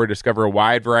 smoothies, and more. Discover a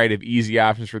wide variety of easy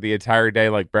options for the entire day,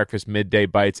 like breakfast, midday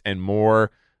bites, and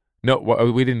more. No,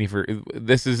 we didn't even.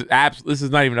 This is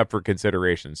not even up for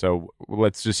consideration. So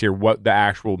let's just hear what the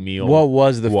actual meal. What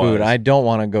was the food? I don't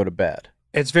want to go to bed.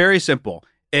 It's very simple.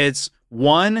 It's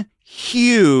one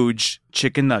huge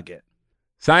chicken nugget.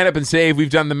 Sign up and save. We've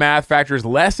done the math. Factor is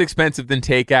less expensive than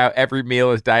takeout. Every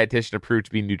meal is dietitian approved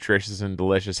to be nutritious and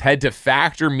delicious. Head to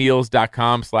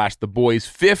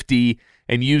factormeals.com/theboys50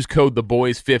 and use code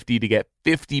theboys50 to get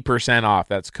 50% off.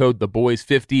 That's code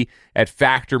theboys50 at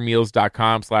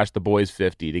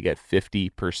factormeals.com/theboys50 to get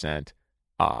 50%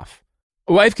 off.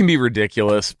 Life can be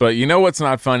ridiculous, but you know what's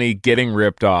not funny? Getting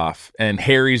ripped off. And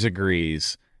Harry's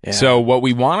agrees. Yeah. So what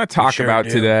we want to talk about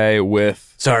today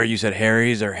with... Sorry, you said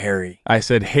Harry's or Harry? I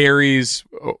said Harry's.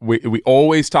 We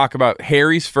always talk about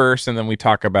Harry's first, and then we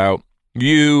talk about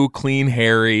you, Clean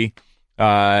Harry,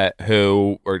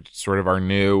 who are sort of our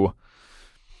new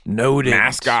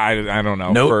mascot. I don't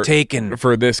know. Taken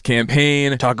for this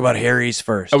campaign. Talk about Harry's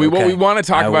first. What we want to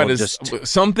talk about is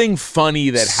something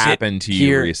funny that happened to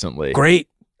you recently. Great.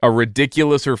 A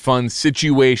ridiculous or fun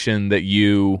situation that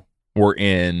you were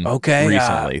in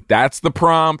recently. That's the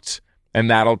prompt, and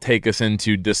that'll take us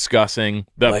into discussing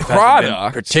the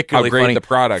product. Particularly how great funny. The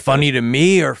product funny is. To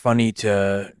me or funny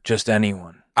to just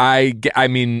anyone? I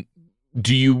mean,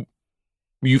 do you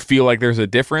feel like there's a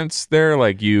difference there?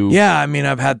 Like you... Yeah, I mean,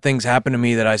 I've had things happen to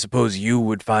me that I suppose you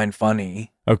would find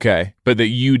funny. Okay, but that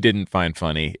you didn't find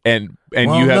funny, and you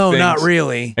have no, things, not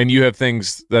really. And you have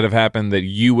things that have happened that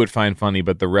you would find funny,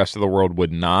 but the rest of the world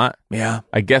would not. Yeah,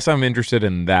 I guess I'm interested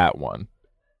in that one.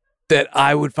 That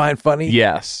I would find funny.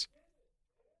 Yes,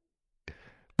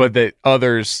 but that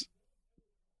others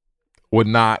would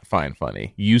not find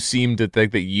funny. You seem to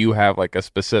think that you have like a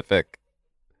specific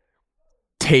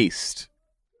taste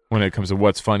when it comes to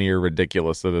what's funny or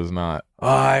ridiculous that is not.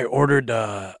 I ordered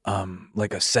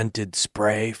like a scented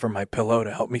spray for my pillow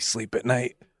to help me sleep at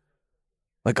night.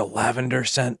 Like a lavender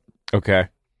scent. Okay.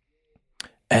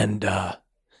 And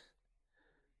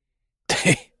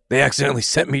they accidentally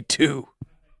sent me 2.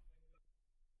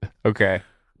 Okay.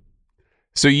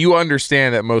 So you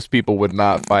understand that most people would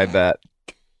not find that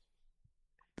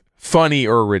funny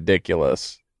or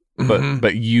ridiculous.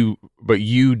 But you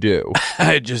do.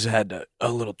 I just had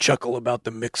a little chuckle about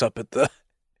the mix up at the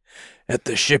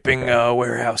shipping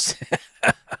warehouse.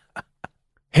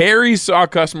 Harry saw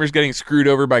customers getting screwed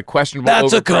over by questionable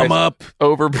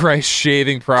overpriced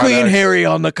shaving products. Clean Harry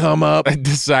on the come up. And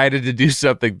decided to do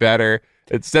something better.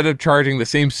 Instead of charging the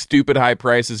same stupid high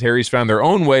prices, Harry's found their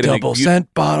own way to double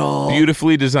cent bottle,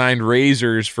 beautifully designed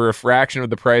razors for a fraction of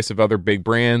the price of other big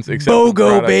brands.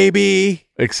 BOGO, baby.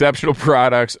 Exceptional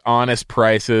products, honest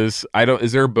prices.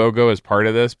 Is there a BOGO as part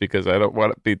of this? Because I don't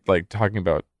want to be like talking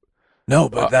about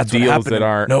but that's deals what happened. That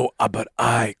aren't. No, but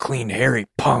I, Clean Harry,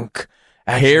 punk,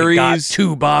 actually got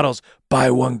 2 bottles. buy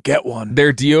one, get one.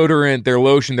 Their deodorant, their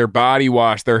lotion, their body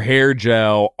wash, their hair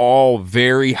gel, all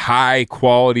very high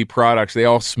quality products. They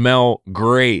all smell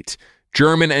great.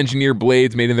 German engineered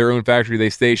blades made in their own factory. They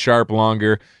stay sharp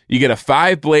longer. You get a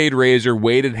 5-blade razor,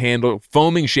 weighted handle,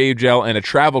 foaming shave gel, and a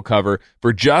travel cover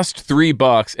for just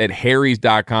 $3 at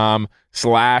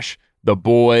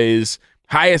harrys.com/theboys.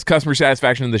 Highest customer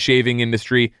satisfaction in the shaving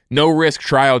industry. No risk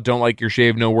trial. Don't like your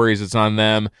shave. No worries. It's on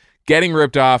them. Getting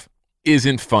ripped off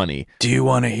isn't funny. Do you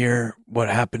want to hear what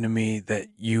happened to me that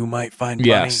you might find funny?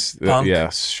 Yes.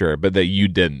 Yes, sure. But that you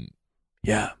didn't.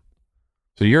 Yeah.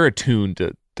 So you're attuned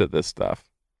to this stuff.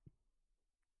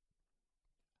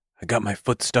 I got my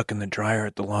foot stuck in the dryer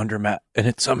at the laundromat and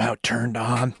it somehow turned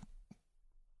on.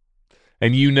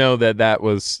 And you know that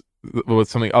was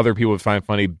something other people would find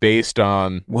funny based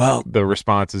on the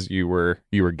responses you were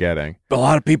getting. A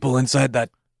lot of people inside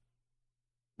that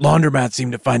laundromat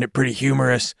seemed to find it pretty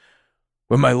humorous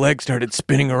when my leg started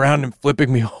spinning around and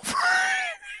flipping me over.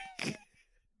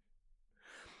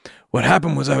 What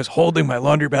happened was I was holding my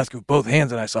laundry basket with both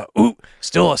hands and I saw,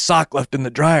 still a sock left in the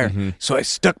dryer. Mm-hmm. So I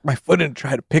stuck my foot in and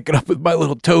tried to pick it up with my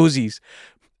little toesies.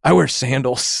 I wear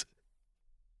sandals.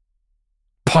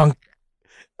 Punk.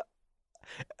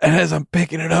 And as I'm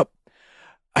picking it up,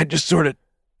 I just sort of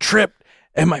tripped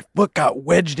and my foot got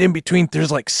wedged in between. There's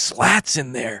like slats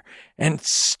in there and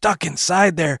stuck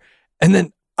inside there. And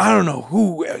then I don't know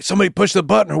who, somebody pushed the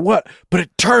button or what, but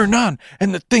it turned on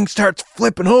and the thing starts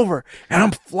flipping over and I'm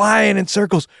flying in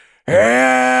circles.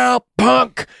 Help,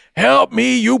 punk! Help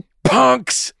me, you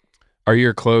punks! Are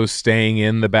your clothes staying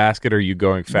in the basket or are you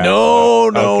going fast?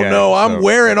 No. I'm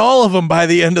wearing all of them by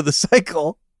the end of the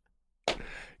cycle.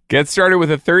 Get started with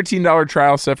a $13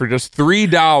 trial set for just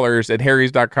 $3 at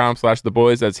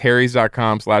harrys.com/theboys. That's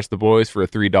harrys.com/theboys for a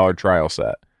 $3 trial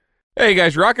set. Hey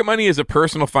guys, Rocket Money is a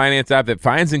personal finance app that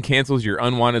finds and cancels your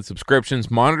unwanted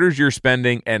subscriptions, monitors your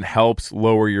spending, and helps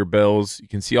lower your bills. You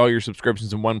can see all your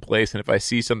subscriptions in one place, and if I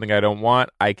see something I don't want,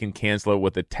 I can cancel it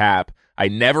with a tap. I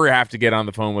never have to get on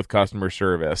the phone with customer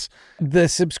service. The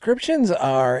subscriptions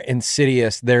are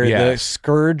insidious. They're the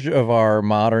scourge of our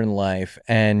modern life,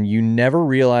 and you never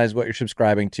realize what you're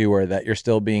subscribing to or that you're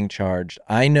still being charged.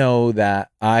 I know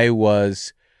that I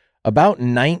was about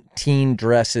 19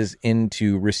 dresses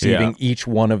into receiving each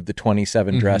one of the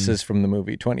 27 dresses from the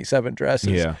movie 27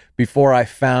 Dresses before I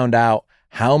found out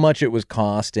how much it was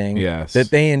costing, that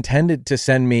they intended to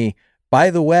send me, by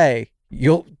the way,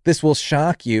 this will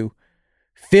shock you,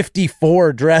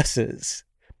 54 dresses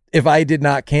if I did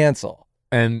not cancel.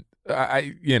 And I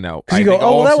think that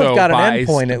one's got an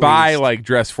endpoint at by least. like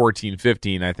dress 14,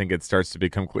 15, I think it starts to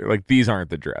become clear. Like, these aren't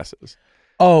the dresses.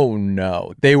 Oh,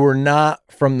 no. They were not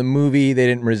from the movie. They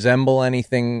didn't resemble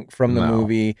anything from the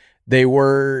movie. They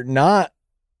were not.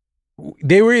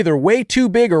 They were either way too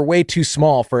big or way too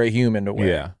small for a human to wear.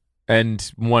 Yeah.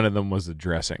 And one of them was a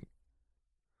dressing.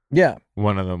 Yeah.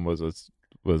 One of them was a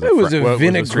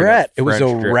vinaigrette. It was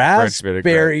a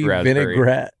raspberry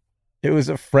vinaigrette. It was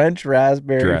a French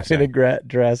raspberry vinaigrette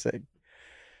dressing.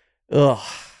 Ugh.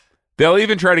 They'll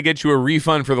even try to get you a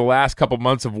refund for the last couple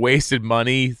months of wasted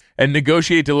money and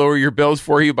negotiate to lower your bills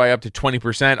for you by up to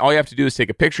 20%. All you have to do is take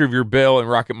a picture of your bill and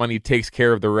Rocket Money takes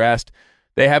care of the rest.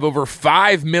 They have over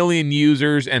 5 million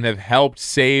users and have helped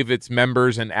save its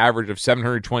members an average of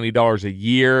 $720 a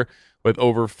year with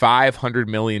over $500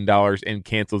 million in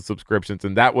canceled subscriptions.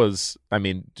 And that was,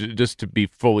 just to be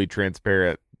fully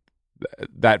transparent,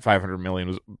 that $500 million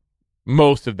was,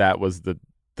 most of that was the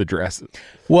dresses.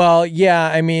 Well,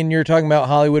 yeah, you're talking about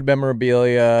Hollywood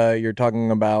memorabilia, you're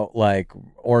talking about like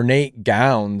ornate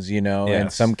gowns, in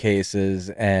some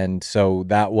cases, and so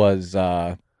that was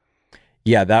that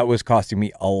was costing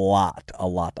me a lot.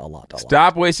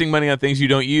 Stop wasting money on things you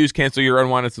don't use. Cancel your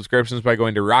unwanted subscriptions by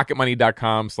going to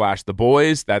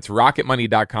rocketmoney.com/theboys. That's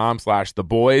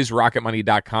rocketmoney.com/theboys,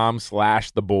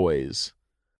 rocketmoney.com/theboys.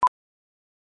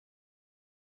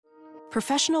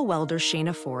 Professional welder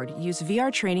Shayna Ford used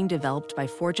VR training developed by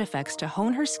ForgeFX to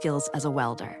hone her skills as a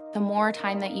welder. The more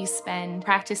time that you spend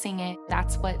practicing it,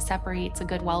 that's what separates a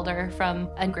good welder from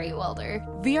a great welder.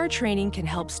 VR training can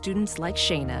help students like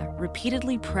Shayna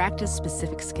repeatedly practice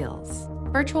specific skills.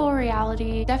 Virtual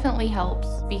reality definitely helps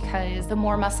because the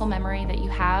more muscle memory that you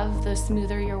have, the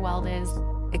smoother your weld is.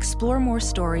 Explore more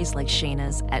stories like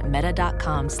Shayna's at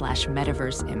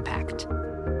meta.com/metaverseimpact.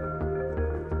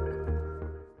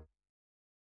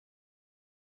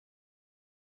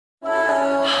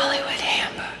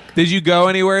 Did you go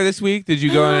anywhere this week? Did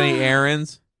you go on any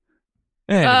errands?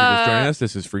 And if you're just joining us,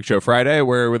 this is Freak Show Friday,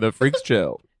 where the freaks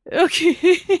chill. Okay.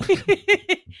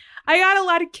 I got a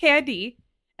lot of candy,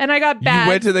 and I got bags.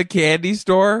 You went to the candy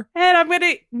store? And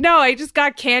I just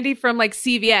got candy from like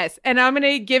CVS, and I'm going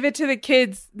to give it to the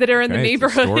kids that are in the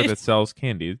neighborhood. It's a store that sells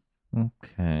candy.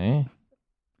 Okay.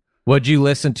 What'd you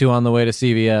listen to on the way to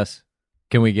CVS?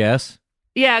 Can we guess?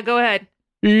 Yeah, go ahead.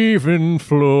 Even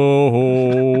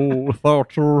flow,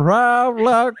 thoughts arrive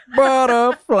like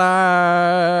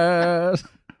butterflies.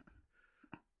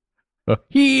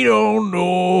 He don't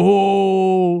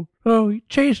know how he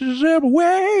chases them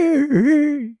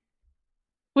away.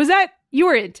 Was that, you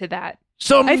were into that?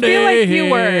 Someday. I feel like you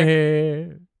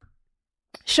were.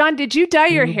 Sean, did you dye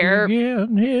your hair?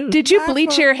 Did you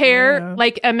bleach your hair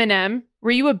like Eminem?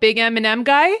 Were you a big Eminem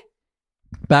guy?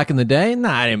 Back in the day?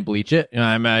 Nah, I didn't bleach it.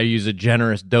 I use a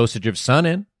generous dosage of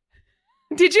Sun-In.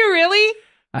 Did you really?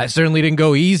 I certainly didn't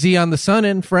go easy on the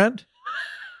Sun-In, friend.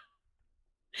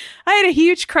 I had a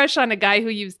huge crush on a guy who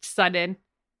used Sun-In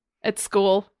at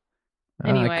school.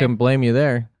 Anyway. I couldn't blame you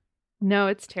there. No,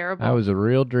 it's terrible. That was a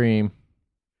real dream.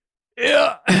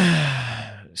 Yeah.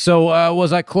 So,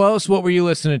 was I close? What were you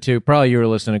listening to? Probably you were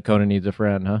listening to Conan Needs a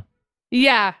Friend, huh?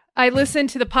 Yeah, I listen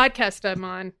to the podcast I'm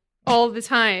on all the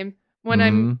time when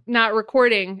I'm not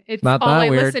recording. It's not all I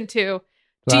weird. listen to.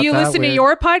 Do you listen to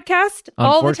your podcast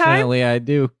all the time? Unfortunately, I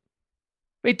do.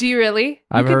 Wait, do you really?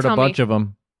 I've heard a bunch of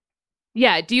them.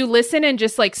 Yeah, do you listen and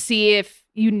just like see if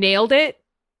you nailed it?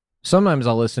 Sometimes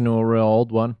I'll listen to a real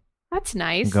old one. That's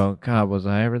nice. And go, God, was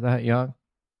I ever that young?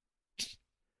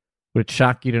 Would it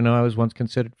shock you to know I was once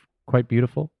considered quite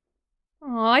beautiful?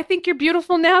 Oh, I think you're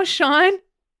beautiful now, Sean.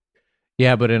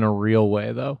 Yeah, but in a real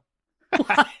way, though.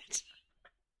 What?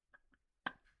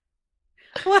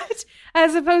 What?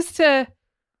 As opposed to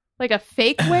like a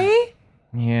fake way?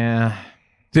 Yeah.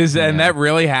 And that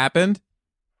really happened?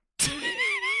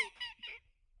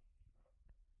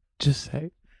 Just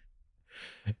say.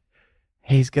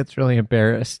 Hayes gets really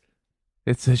embarrassed.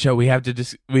 It's a show. We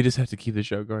just have to keep the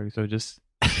show going. So just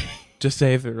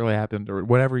say if it really happened or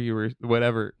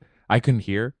whatever. I couldn't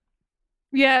hear.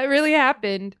 Yeah, it really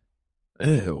happened.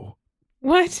 Ew.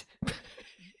 What?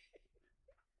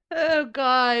 Oh,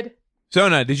 God.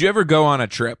 Sona, did you ever go on a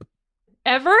trip?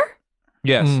 Ever?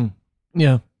 Yes.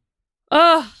 Yeah.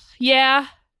 Oh, yeah.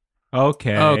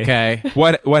 Okay.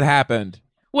 What happened?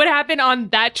 What happened on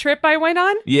that trip I went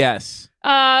on? Yes.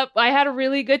 I had a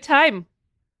really good time.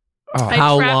 Oh,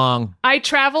 how long? I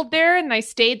traveled there and I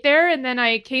stayed there, and then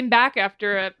I came back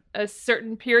after a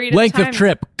certain period Length of time. of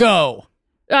trip, go.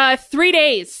 3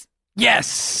 days.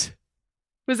 Yes.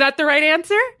 Was that the right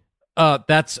answer?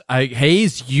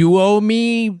 Hayes, you owe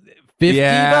me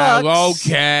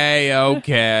 $50.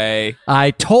 Okay.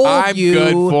 I told you.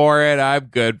 I'm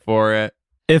good for it.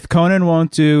 If Conan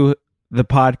won't do the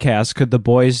podcast, could the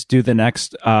boys do the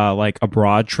next like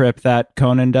abroad trip that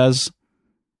Conan does?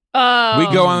 We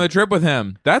go on the trip with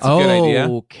him. That's a good idea.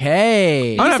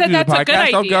 Okay. I don't have to do the that's a good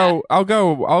podcast. idea.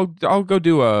 I'll go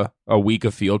do a week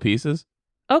of field pieces.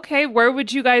 Okay, where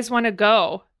would you guys want to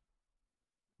go?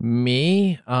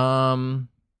 Me? Where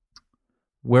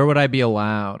would I be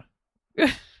allowed?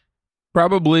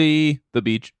 Probably the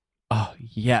beach. Oh,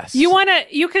 yes.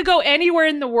 You could go anywhere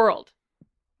in the world.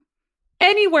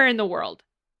 Anywhere in the world.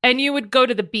 And you would go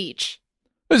to the beach.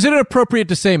 Is it appropriate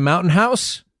to say mountain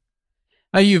house?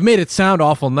 You've made it sound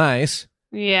awful nice.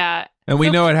 Yeah. And we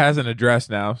know it has an address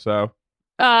now, so.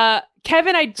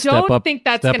 Kevin, I don't think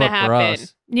that's going to happen.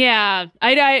 Yeah.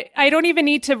 I don't even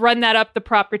need to run that up the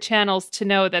proper channels to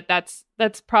know that that's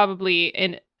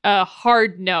probably a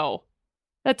hard no.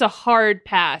 That's a hard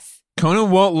pass. Conan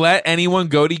won't let anyone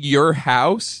go to your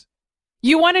house?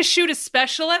 You want to shoot a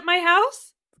special at my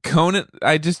house? Conan,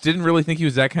 I just didn't really think he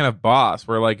was that kind of boss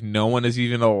where like no one is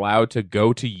even allowed to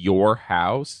go to your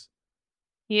house.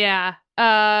 Yeah.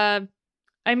 I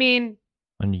mean,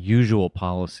 unusual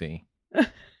policy.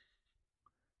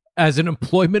 As an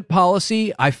employment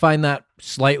policy, I find that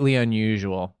slightly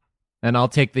unusual, and I'll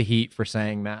take the heat for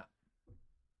saying that.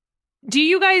 Do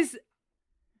you guys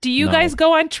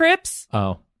go on trips?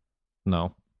 Oh,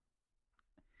 no.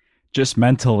 Just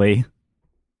mentally.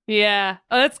 Yeah.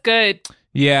 Oh, that's good.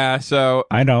 Yeah, so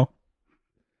I know.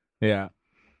 Yeah.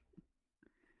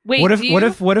 Wait,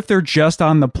 what if they're just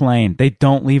on the plane? They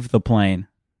don't leave the plane.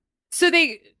 So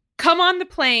they come on the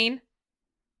plane.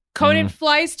 Conan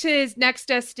flies to his next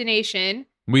destination.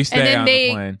 We stay and then on they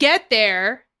the plane. get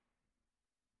there.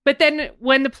 But then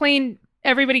when the plane,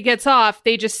 everybody gets off,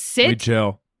 they just sit. We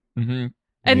chill. Mm-hmm.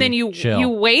 And then you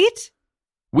wait.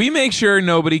 We make sure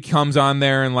nobody comes on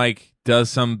there and like does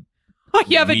some. Oh,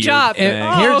 you have a job.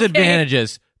 Here's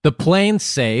advantages. The plane's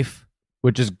safe,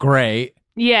 which is great.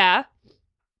 Yeah.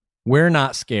 We're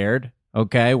not scared.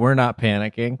 Okay. We're not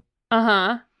panicking.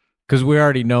 Uh-huh. Because we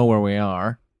already know where we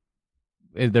are.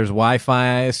 There's Wi-Fi,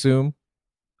 I assume.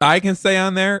 I can stay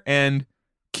on there and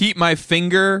keep my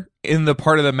finger in the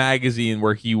part of the magazine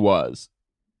where he was.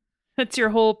 That's your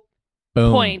whole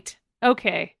Boom. point.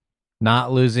 Okay.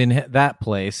 Not losing that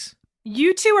place.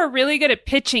 You two are really good at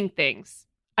pitching things.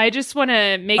 I just want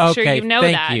to make sure you know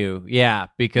that. Thank you. Yeah,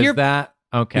 because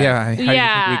okay. Yeah, how do you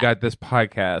think we got this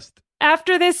podcast?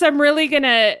 After this, I'm really going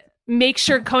to make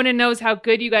sure Conan knows how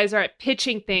good you guys are at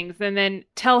pitching things and then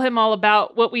tell him all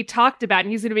about what we talked about. And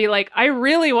he's going to be like, I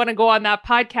really want to go on that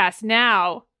podcast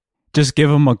now. Just give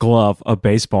him a glove, a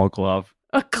baseball glove.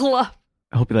 A glove.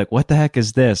 He'll be like, what the heck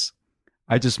is this?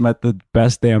 I just met the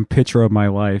best damn pitcher of my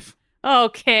life.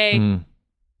 Okay.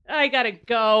 I gotta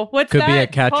go. What's Could that? be a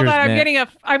catcher's Hold on, mitt.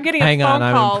 I'm getting Hang a phone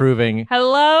on, call. I'm improving.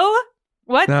 Hello?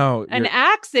 What? No, An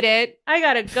accident? I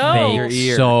gotta go. Fake. Your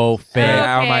ear. So fake. Stay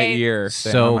out Okay. my ear.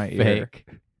 Stay So out my ear. fake.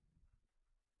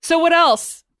 So what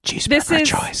else? Cheeseburger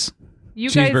choice. You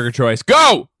Cheeseburger guys, choice.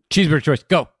 Go! Cheeseburger choice.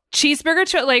 Go. cheeseburger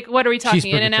choice? Like, what are we talking?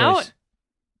 Cheeseburger In-N-Out? choice.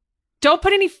 Don't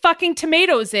put any fucking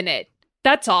tomatoes in it.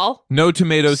 That's all. No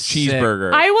tomatoes Sick.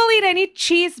 cheeseburger. I will eat any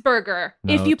cheeseburger.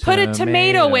 No if you put a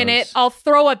tomato in it, tomatoes. I'll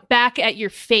throw it back at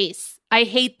your face. I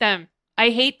hate them. I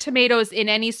hate tomatoes in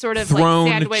any sort of Thrown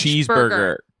like sandwich cheeseburger.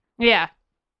 burger. Yeah.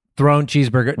 Thrown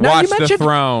cheeseburger. Now, Watch you the mentioned,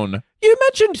 throne. You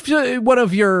mentioned one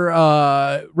of your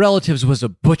relatives was a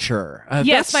butcher.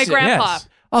 Yes, my grandpa. Yes.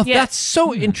 Oh, Yes. that's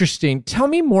so interesting. Tell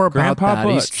me more about Grandpa that.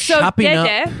 He's Butch. So chopping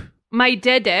Dede, up. my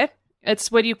Dede, it's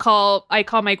what I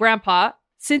call my grandpa,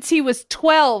 since he was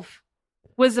 12,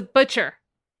 was a butcher.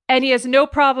 And he has no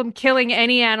problem killing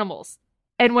any animals.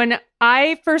 And when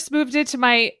I first moved into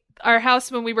our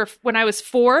house when I was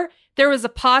 4, there was a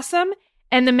possum,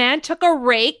 and the man took a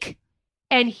rake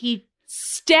and he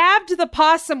stabbed the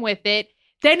possum with it.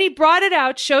 Then he brought it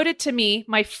out, showed it to me,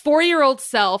 my 4-year-old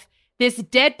self, this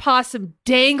dead possum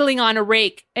dangling on a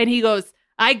rake, and he goes,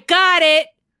 "I got it."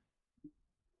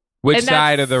 Which And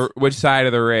side of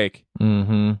the rake?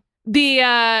 Mm-hmm. The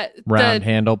Round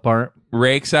handle part.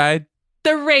 Rake side?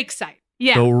 the rake side.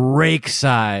 Yeah. The rake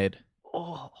side.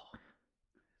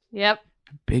 Yep.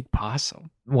 Big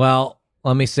possum. Well,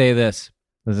 let me say this.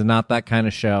 This is not that kind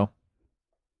of show.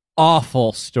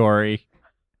 Awful story.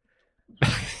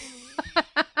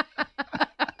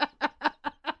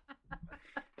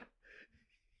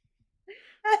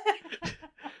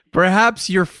 Perhaps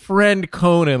your friend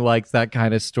Conan likes that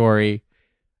kind of story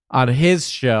on his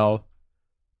show.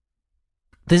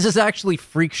 This is actually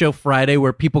Freak Show Friday,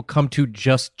 where people come to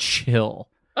just chill.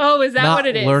 Oh, is that Not what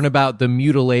it is? learn about the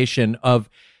mutilation of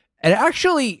an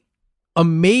actually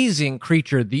amazing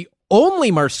creature, the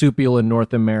only marsupial in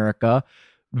North America.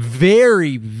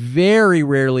 Very, very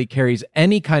rarely carries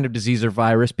any kind of disease or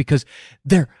virus because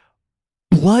their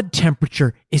blood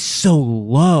temperature is so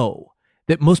low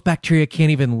that most bacteria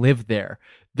can't even live there.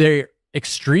 They're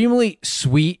extremely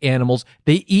sweet animals.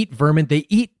 They eat vermin. They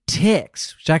eat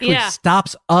ticks, which actually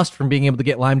stops us from being able to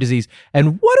get Lyme disease.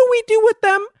 And what do we do with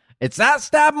them? It's not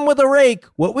stab them with a rake.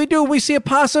 What we do when we see a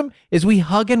possum is we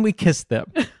hug and we kiss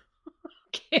them.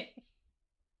 Okay.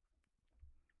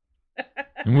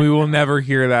 We will never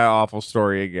hear that awful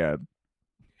story again.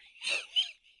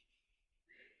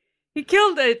 He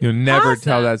killed it. You'll never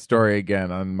tell that story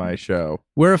again on my show.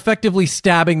 We're effectively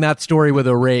stabbing that story with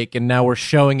a rake, and now we're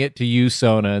showing it to you,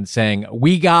 Sona, and saying,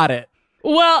 we got it.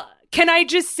 Well, can I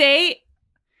just say,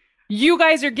 you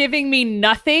guys are giving me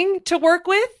nothing to work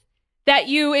with? That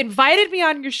you invited me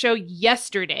on your show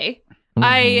yesterday.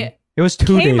 Mm-hmm. It was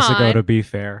 2 Came days ago, on. to be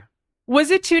fair.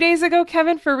 Was it 2 days ago,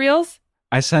 Kevin, for reals?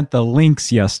 I sent the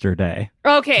links yesterday.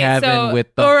 Okay, Kevin so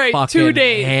with the all right, fucking 2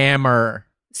 days. hammer.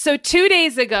 So 2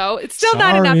 days ago, it's still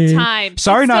not enough time.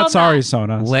 Sorry, It's not still sorry,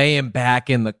 Sona. Laying back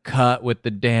in the cut with the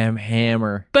damn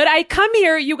hammer. But I come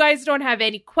here, you guys don't have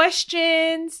any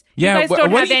questions. Yeah, you guys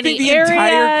don't what have do you any think the areas.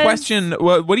 entire question?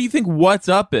 What do you think? What's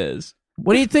up is?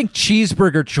 What do you think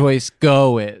cheeseburger choice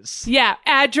go is? Yeah,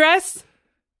 address.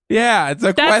 Yeah, it's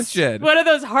a That's question. one of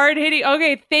those hard hitting.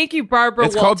 Okay, thank you, Barbara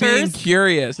It's called being Walters.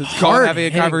 curious. It's called having a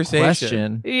Hard-hitting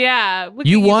conversation. question. Yeah, look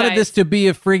You at wanted guys. this to be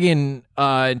a friggin'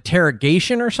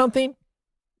 interrogation or something?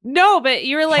 No, but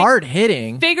you're like Hard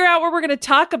hitting. figure out what we're going to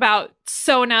talk about.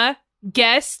 Sona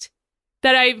guest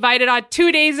that I invited on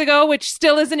 2 days ago, which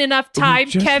still isn't enough time.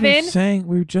 Kevin,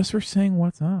 We just were saying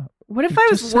what's up. what if I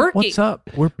was Just said, working? What's up?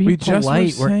 We're being We just were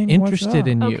polite. We're saying what's interested up.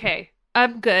 in you. Okay,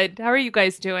 I'm good. How are you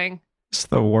guys doing? It's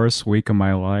the worst week of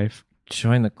my life.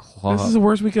 Join the club. This is the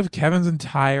worst week of Kevin's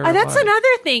entire That's life.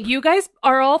 another thing. You guys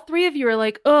are all three of you are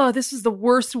like, oh, this is the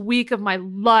worst week of my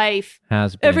life.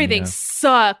 Has been, Everything yeah.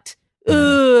 sucked.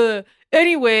 Ugh.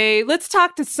 Anyway, let's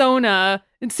talk to Sona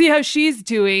and see how she's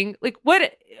doing. Like,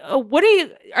 what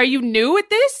are you new at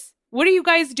this? What are you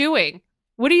guys doing?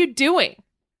 What are you doing?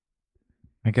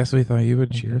 I guess we thought you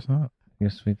would cheer us up.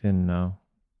 Yes, we didn't know.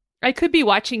 I could be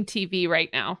watching TV right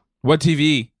now. What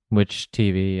TV? Which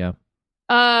TV?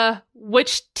 Yeah.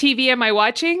 Which TV am I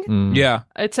watching? Yeah.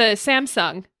 It's a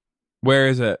Samsung. Where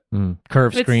is it?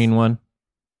 Curved screen one.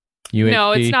 UHD.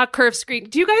 No, it's not curved screen.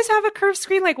 Do you guys have a curved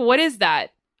screen? Like, what is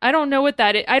that? I don't know what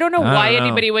that is. I don't know why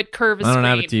anybody would curve a screen. I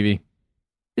don't have a TV.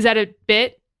 Is that a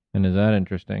bit? And is that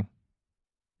interesting?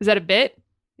 Is that a bit?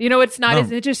 You know, it's not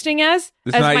as interesting as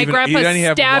my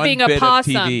grandpa stabbing a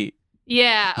possum.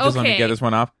 Yeah, just let me get this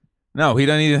one off. No, he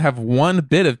doesn't even have one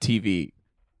bit of TV.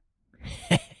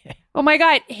 Oh my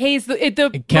God, Hayes!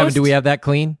 Kevin, do we have that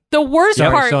clean? The worst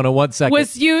part, Sona, 1 second.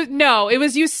 was you. No, it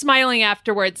was you smiling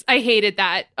afterwards. I hated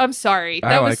that. I'm sorry.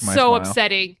 That was so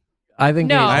upsetting. I think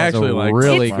no, I actually like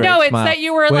really great no. It's smile. that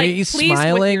you were when like he's pleased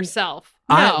smiling, with yourself.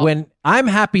 No. When I'm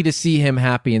happy to see him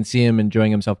happy and see him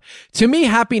enjoying himself. To me,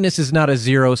 happiness is not a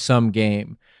zero-sum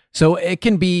game. So it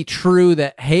can be true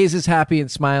that Hayes is happy and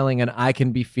smiling, and I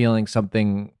can be feeling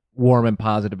something warm and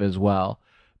positive as well.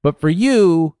 But for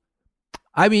you,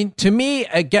 I mean, to me,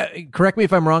 correct me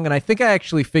if I'm wrong, and I think I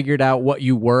actually figured out what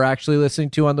you were actually listening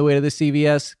to on the way to the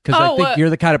CVS, because I think you're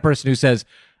the kind of person who says,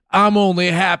 I'm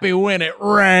only happy when it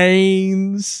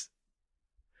rains.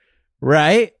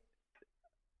 Right?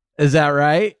 Is that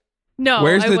right? No.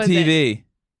 Where's the TV?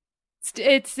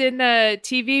 It's in the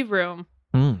TV room,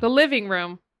 the living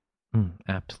room.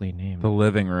 Aptly named. The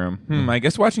living room. I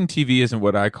guess watching TV isn't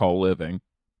what I call living.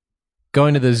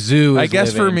 Going to the zoo is I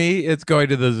guess living. for me, it's going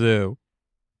to the zoo.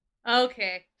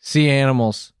 Okay. See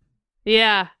animals.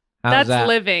 Yeah. How's that's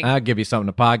living. I'll give you something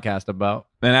to podcast about.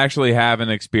 And actually have an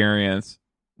experience.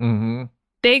 Mm-hmm.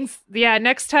 Thanks. Yeah,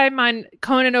 next time on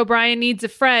Conan O'Brien Needs a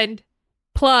Friend,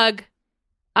 plug,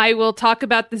 I will talk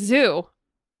about the zoo.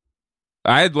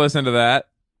 I'd listen to that.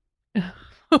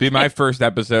 Be my first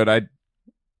episode I'd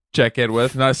check in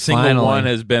with. Not a single one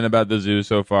has been about the zoo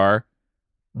so far.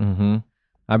 Mm-hmm.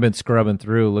 I've been scrubbing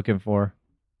through looking for.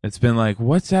 It's been like,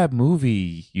 what's that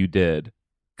movie you did?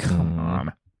 Come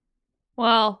on.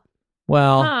 Well.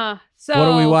 So what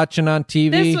are we watching on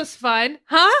TV? This was fun.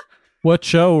 Huh? What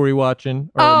show were we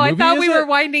watching? Or I thought we were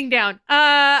winding down.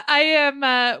 I am,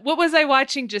 what was I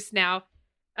watching just now?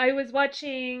 I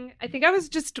think I was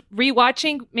just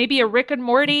rewatching maybe a Rick and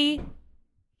Morty.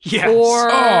 Yes.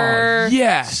 Or...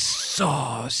 yes.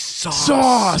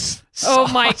 Sauce. Oh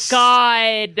my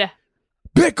God.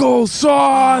 Pickle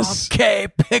sauce. Okay,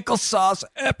 pickle sauce,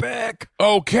 epic.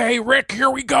 Okay, Rick, here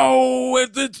we go.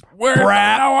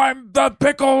 Now I'm the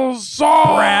pickle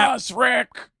sauce, Rick.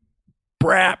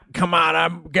 Brap, come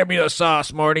on, give me the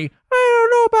sauce, Morty. I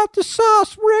don't know about the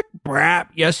sauce, Rick. Brap,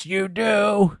 yes you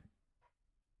do.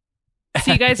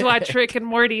 So you guys watch Rick and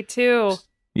Morty too?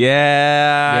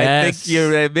 Yeah, yes. I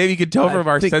think maybe you can tell from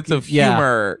our sense of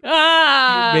humor.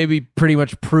 You've maybe pretty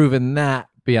much proven that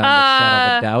beyond the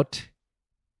shadow of a doubt.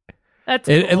 That's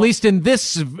cool. At least in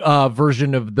this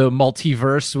version of the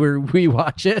multiverse where we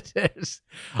watch it, there's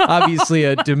obviously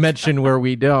a dimension where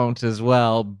we don't as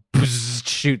well.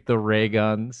 Shoot the ray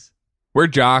guns. We're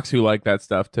jocks who like that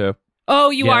stuff too. Oh,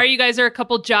 you are? You guys are a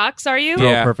couple jocks, are you?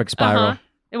 Throw a perfect spiral. Uh-huh.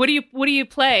 And what do you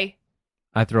play?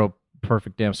 I throw a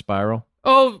perfect damn spiral.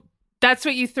 Oh, that's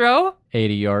what you throw?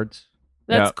 80 yards.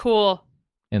 That's cool.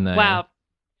 In the wow.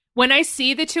 When I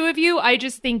see the two of you, I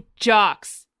just think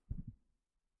jocks.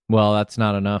 Well, that's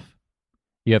not enough.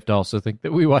 You have to also think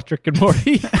that we watch Rick and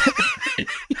Morty.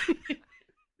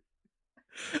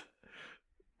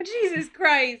 Jesus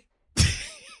Christ.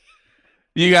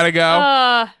 You gotta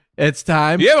go. It's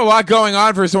time. You have a lot going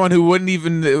on for someone who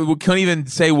couldn't even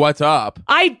say what's up.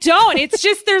 I don't. It's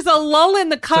just there's a lull in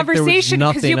the conversation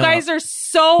because you guys are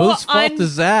so whose fault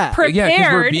is that? Prepared. Yeah,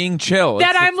 because we're being chill.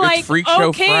 That I'm like, Freak Show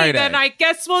okay, Friday. then I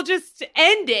guess we'll just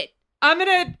end it. I'm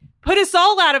gonna put us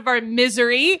all out of our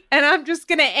misery, and I'm just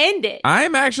gonna end it.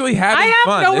 I'm actually having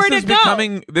fun. Nowhere to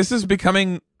go. This is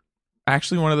becoming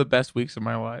actually one of the best weeks of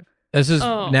my life. This is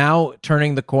now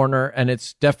turning the corner, and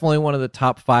it's definitely one of the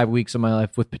top 5 weeks of my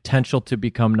life with potential to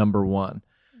become number 1.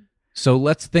 So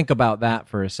let's think about that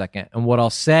for a second. And what I'll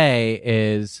say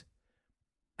is,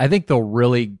 I think the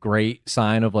really great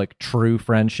sign of like true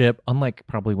friendship, unlike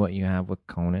probably what you have with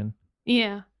Conan,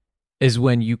 is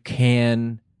when you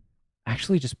can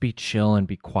actually just be chill and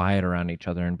be quiet around each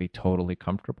other and be totally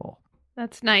comfortable.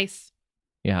 That's nice.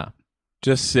 Yeah.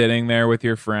 Just sitting there with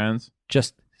your friends.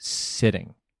 Just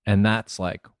sitting. And that's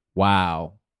like,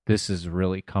 wow, this is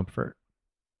really comfort.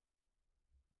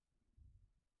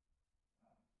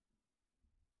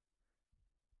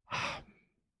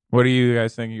 What are you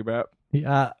guys thinking about?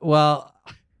 Yeah, well,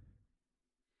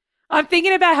 I'm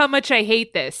thinking about how much I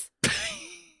hate this.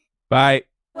 Bye.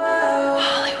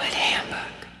 Hollywood Handbook.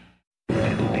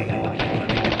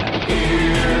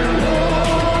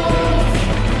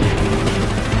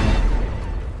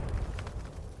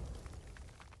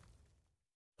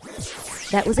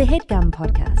 That was a HeadGum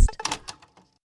podcast.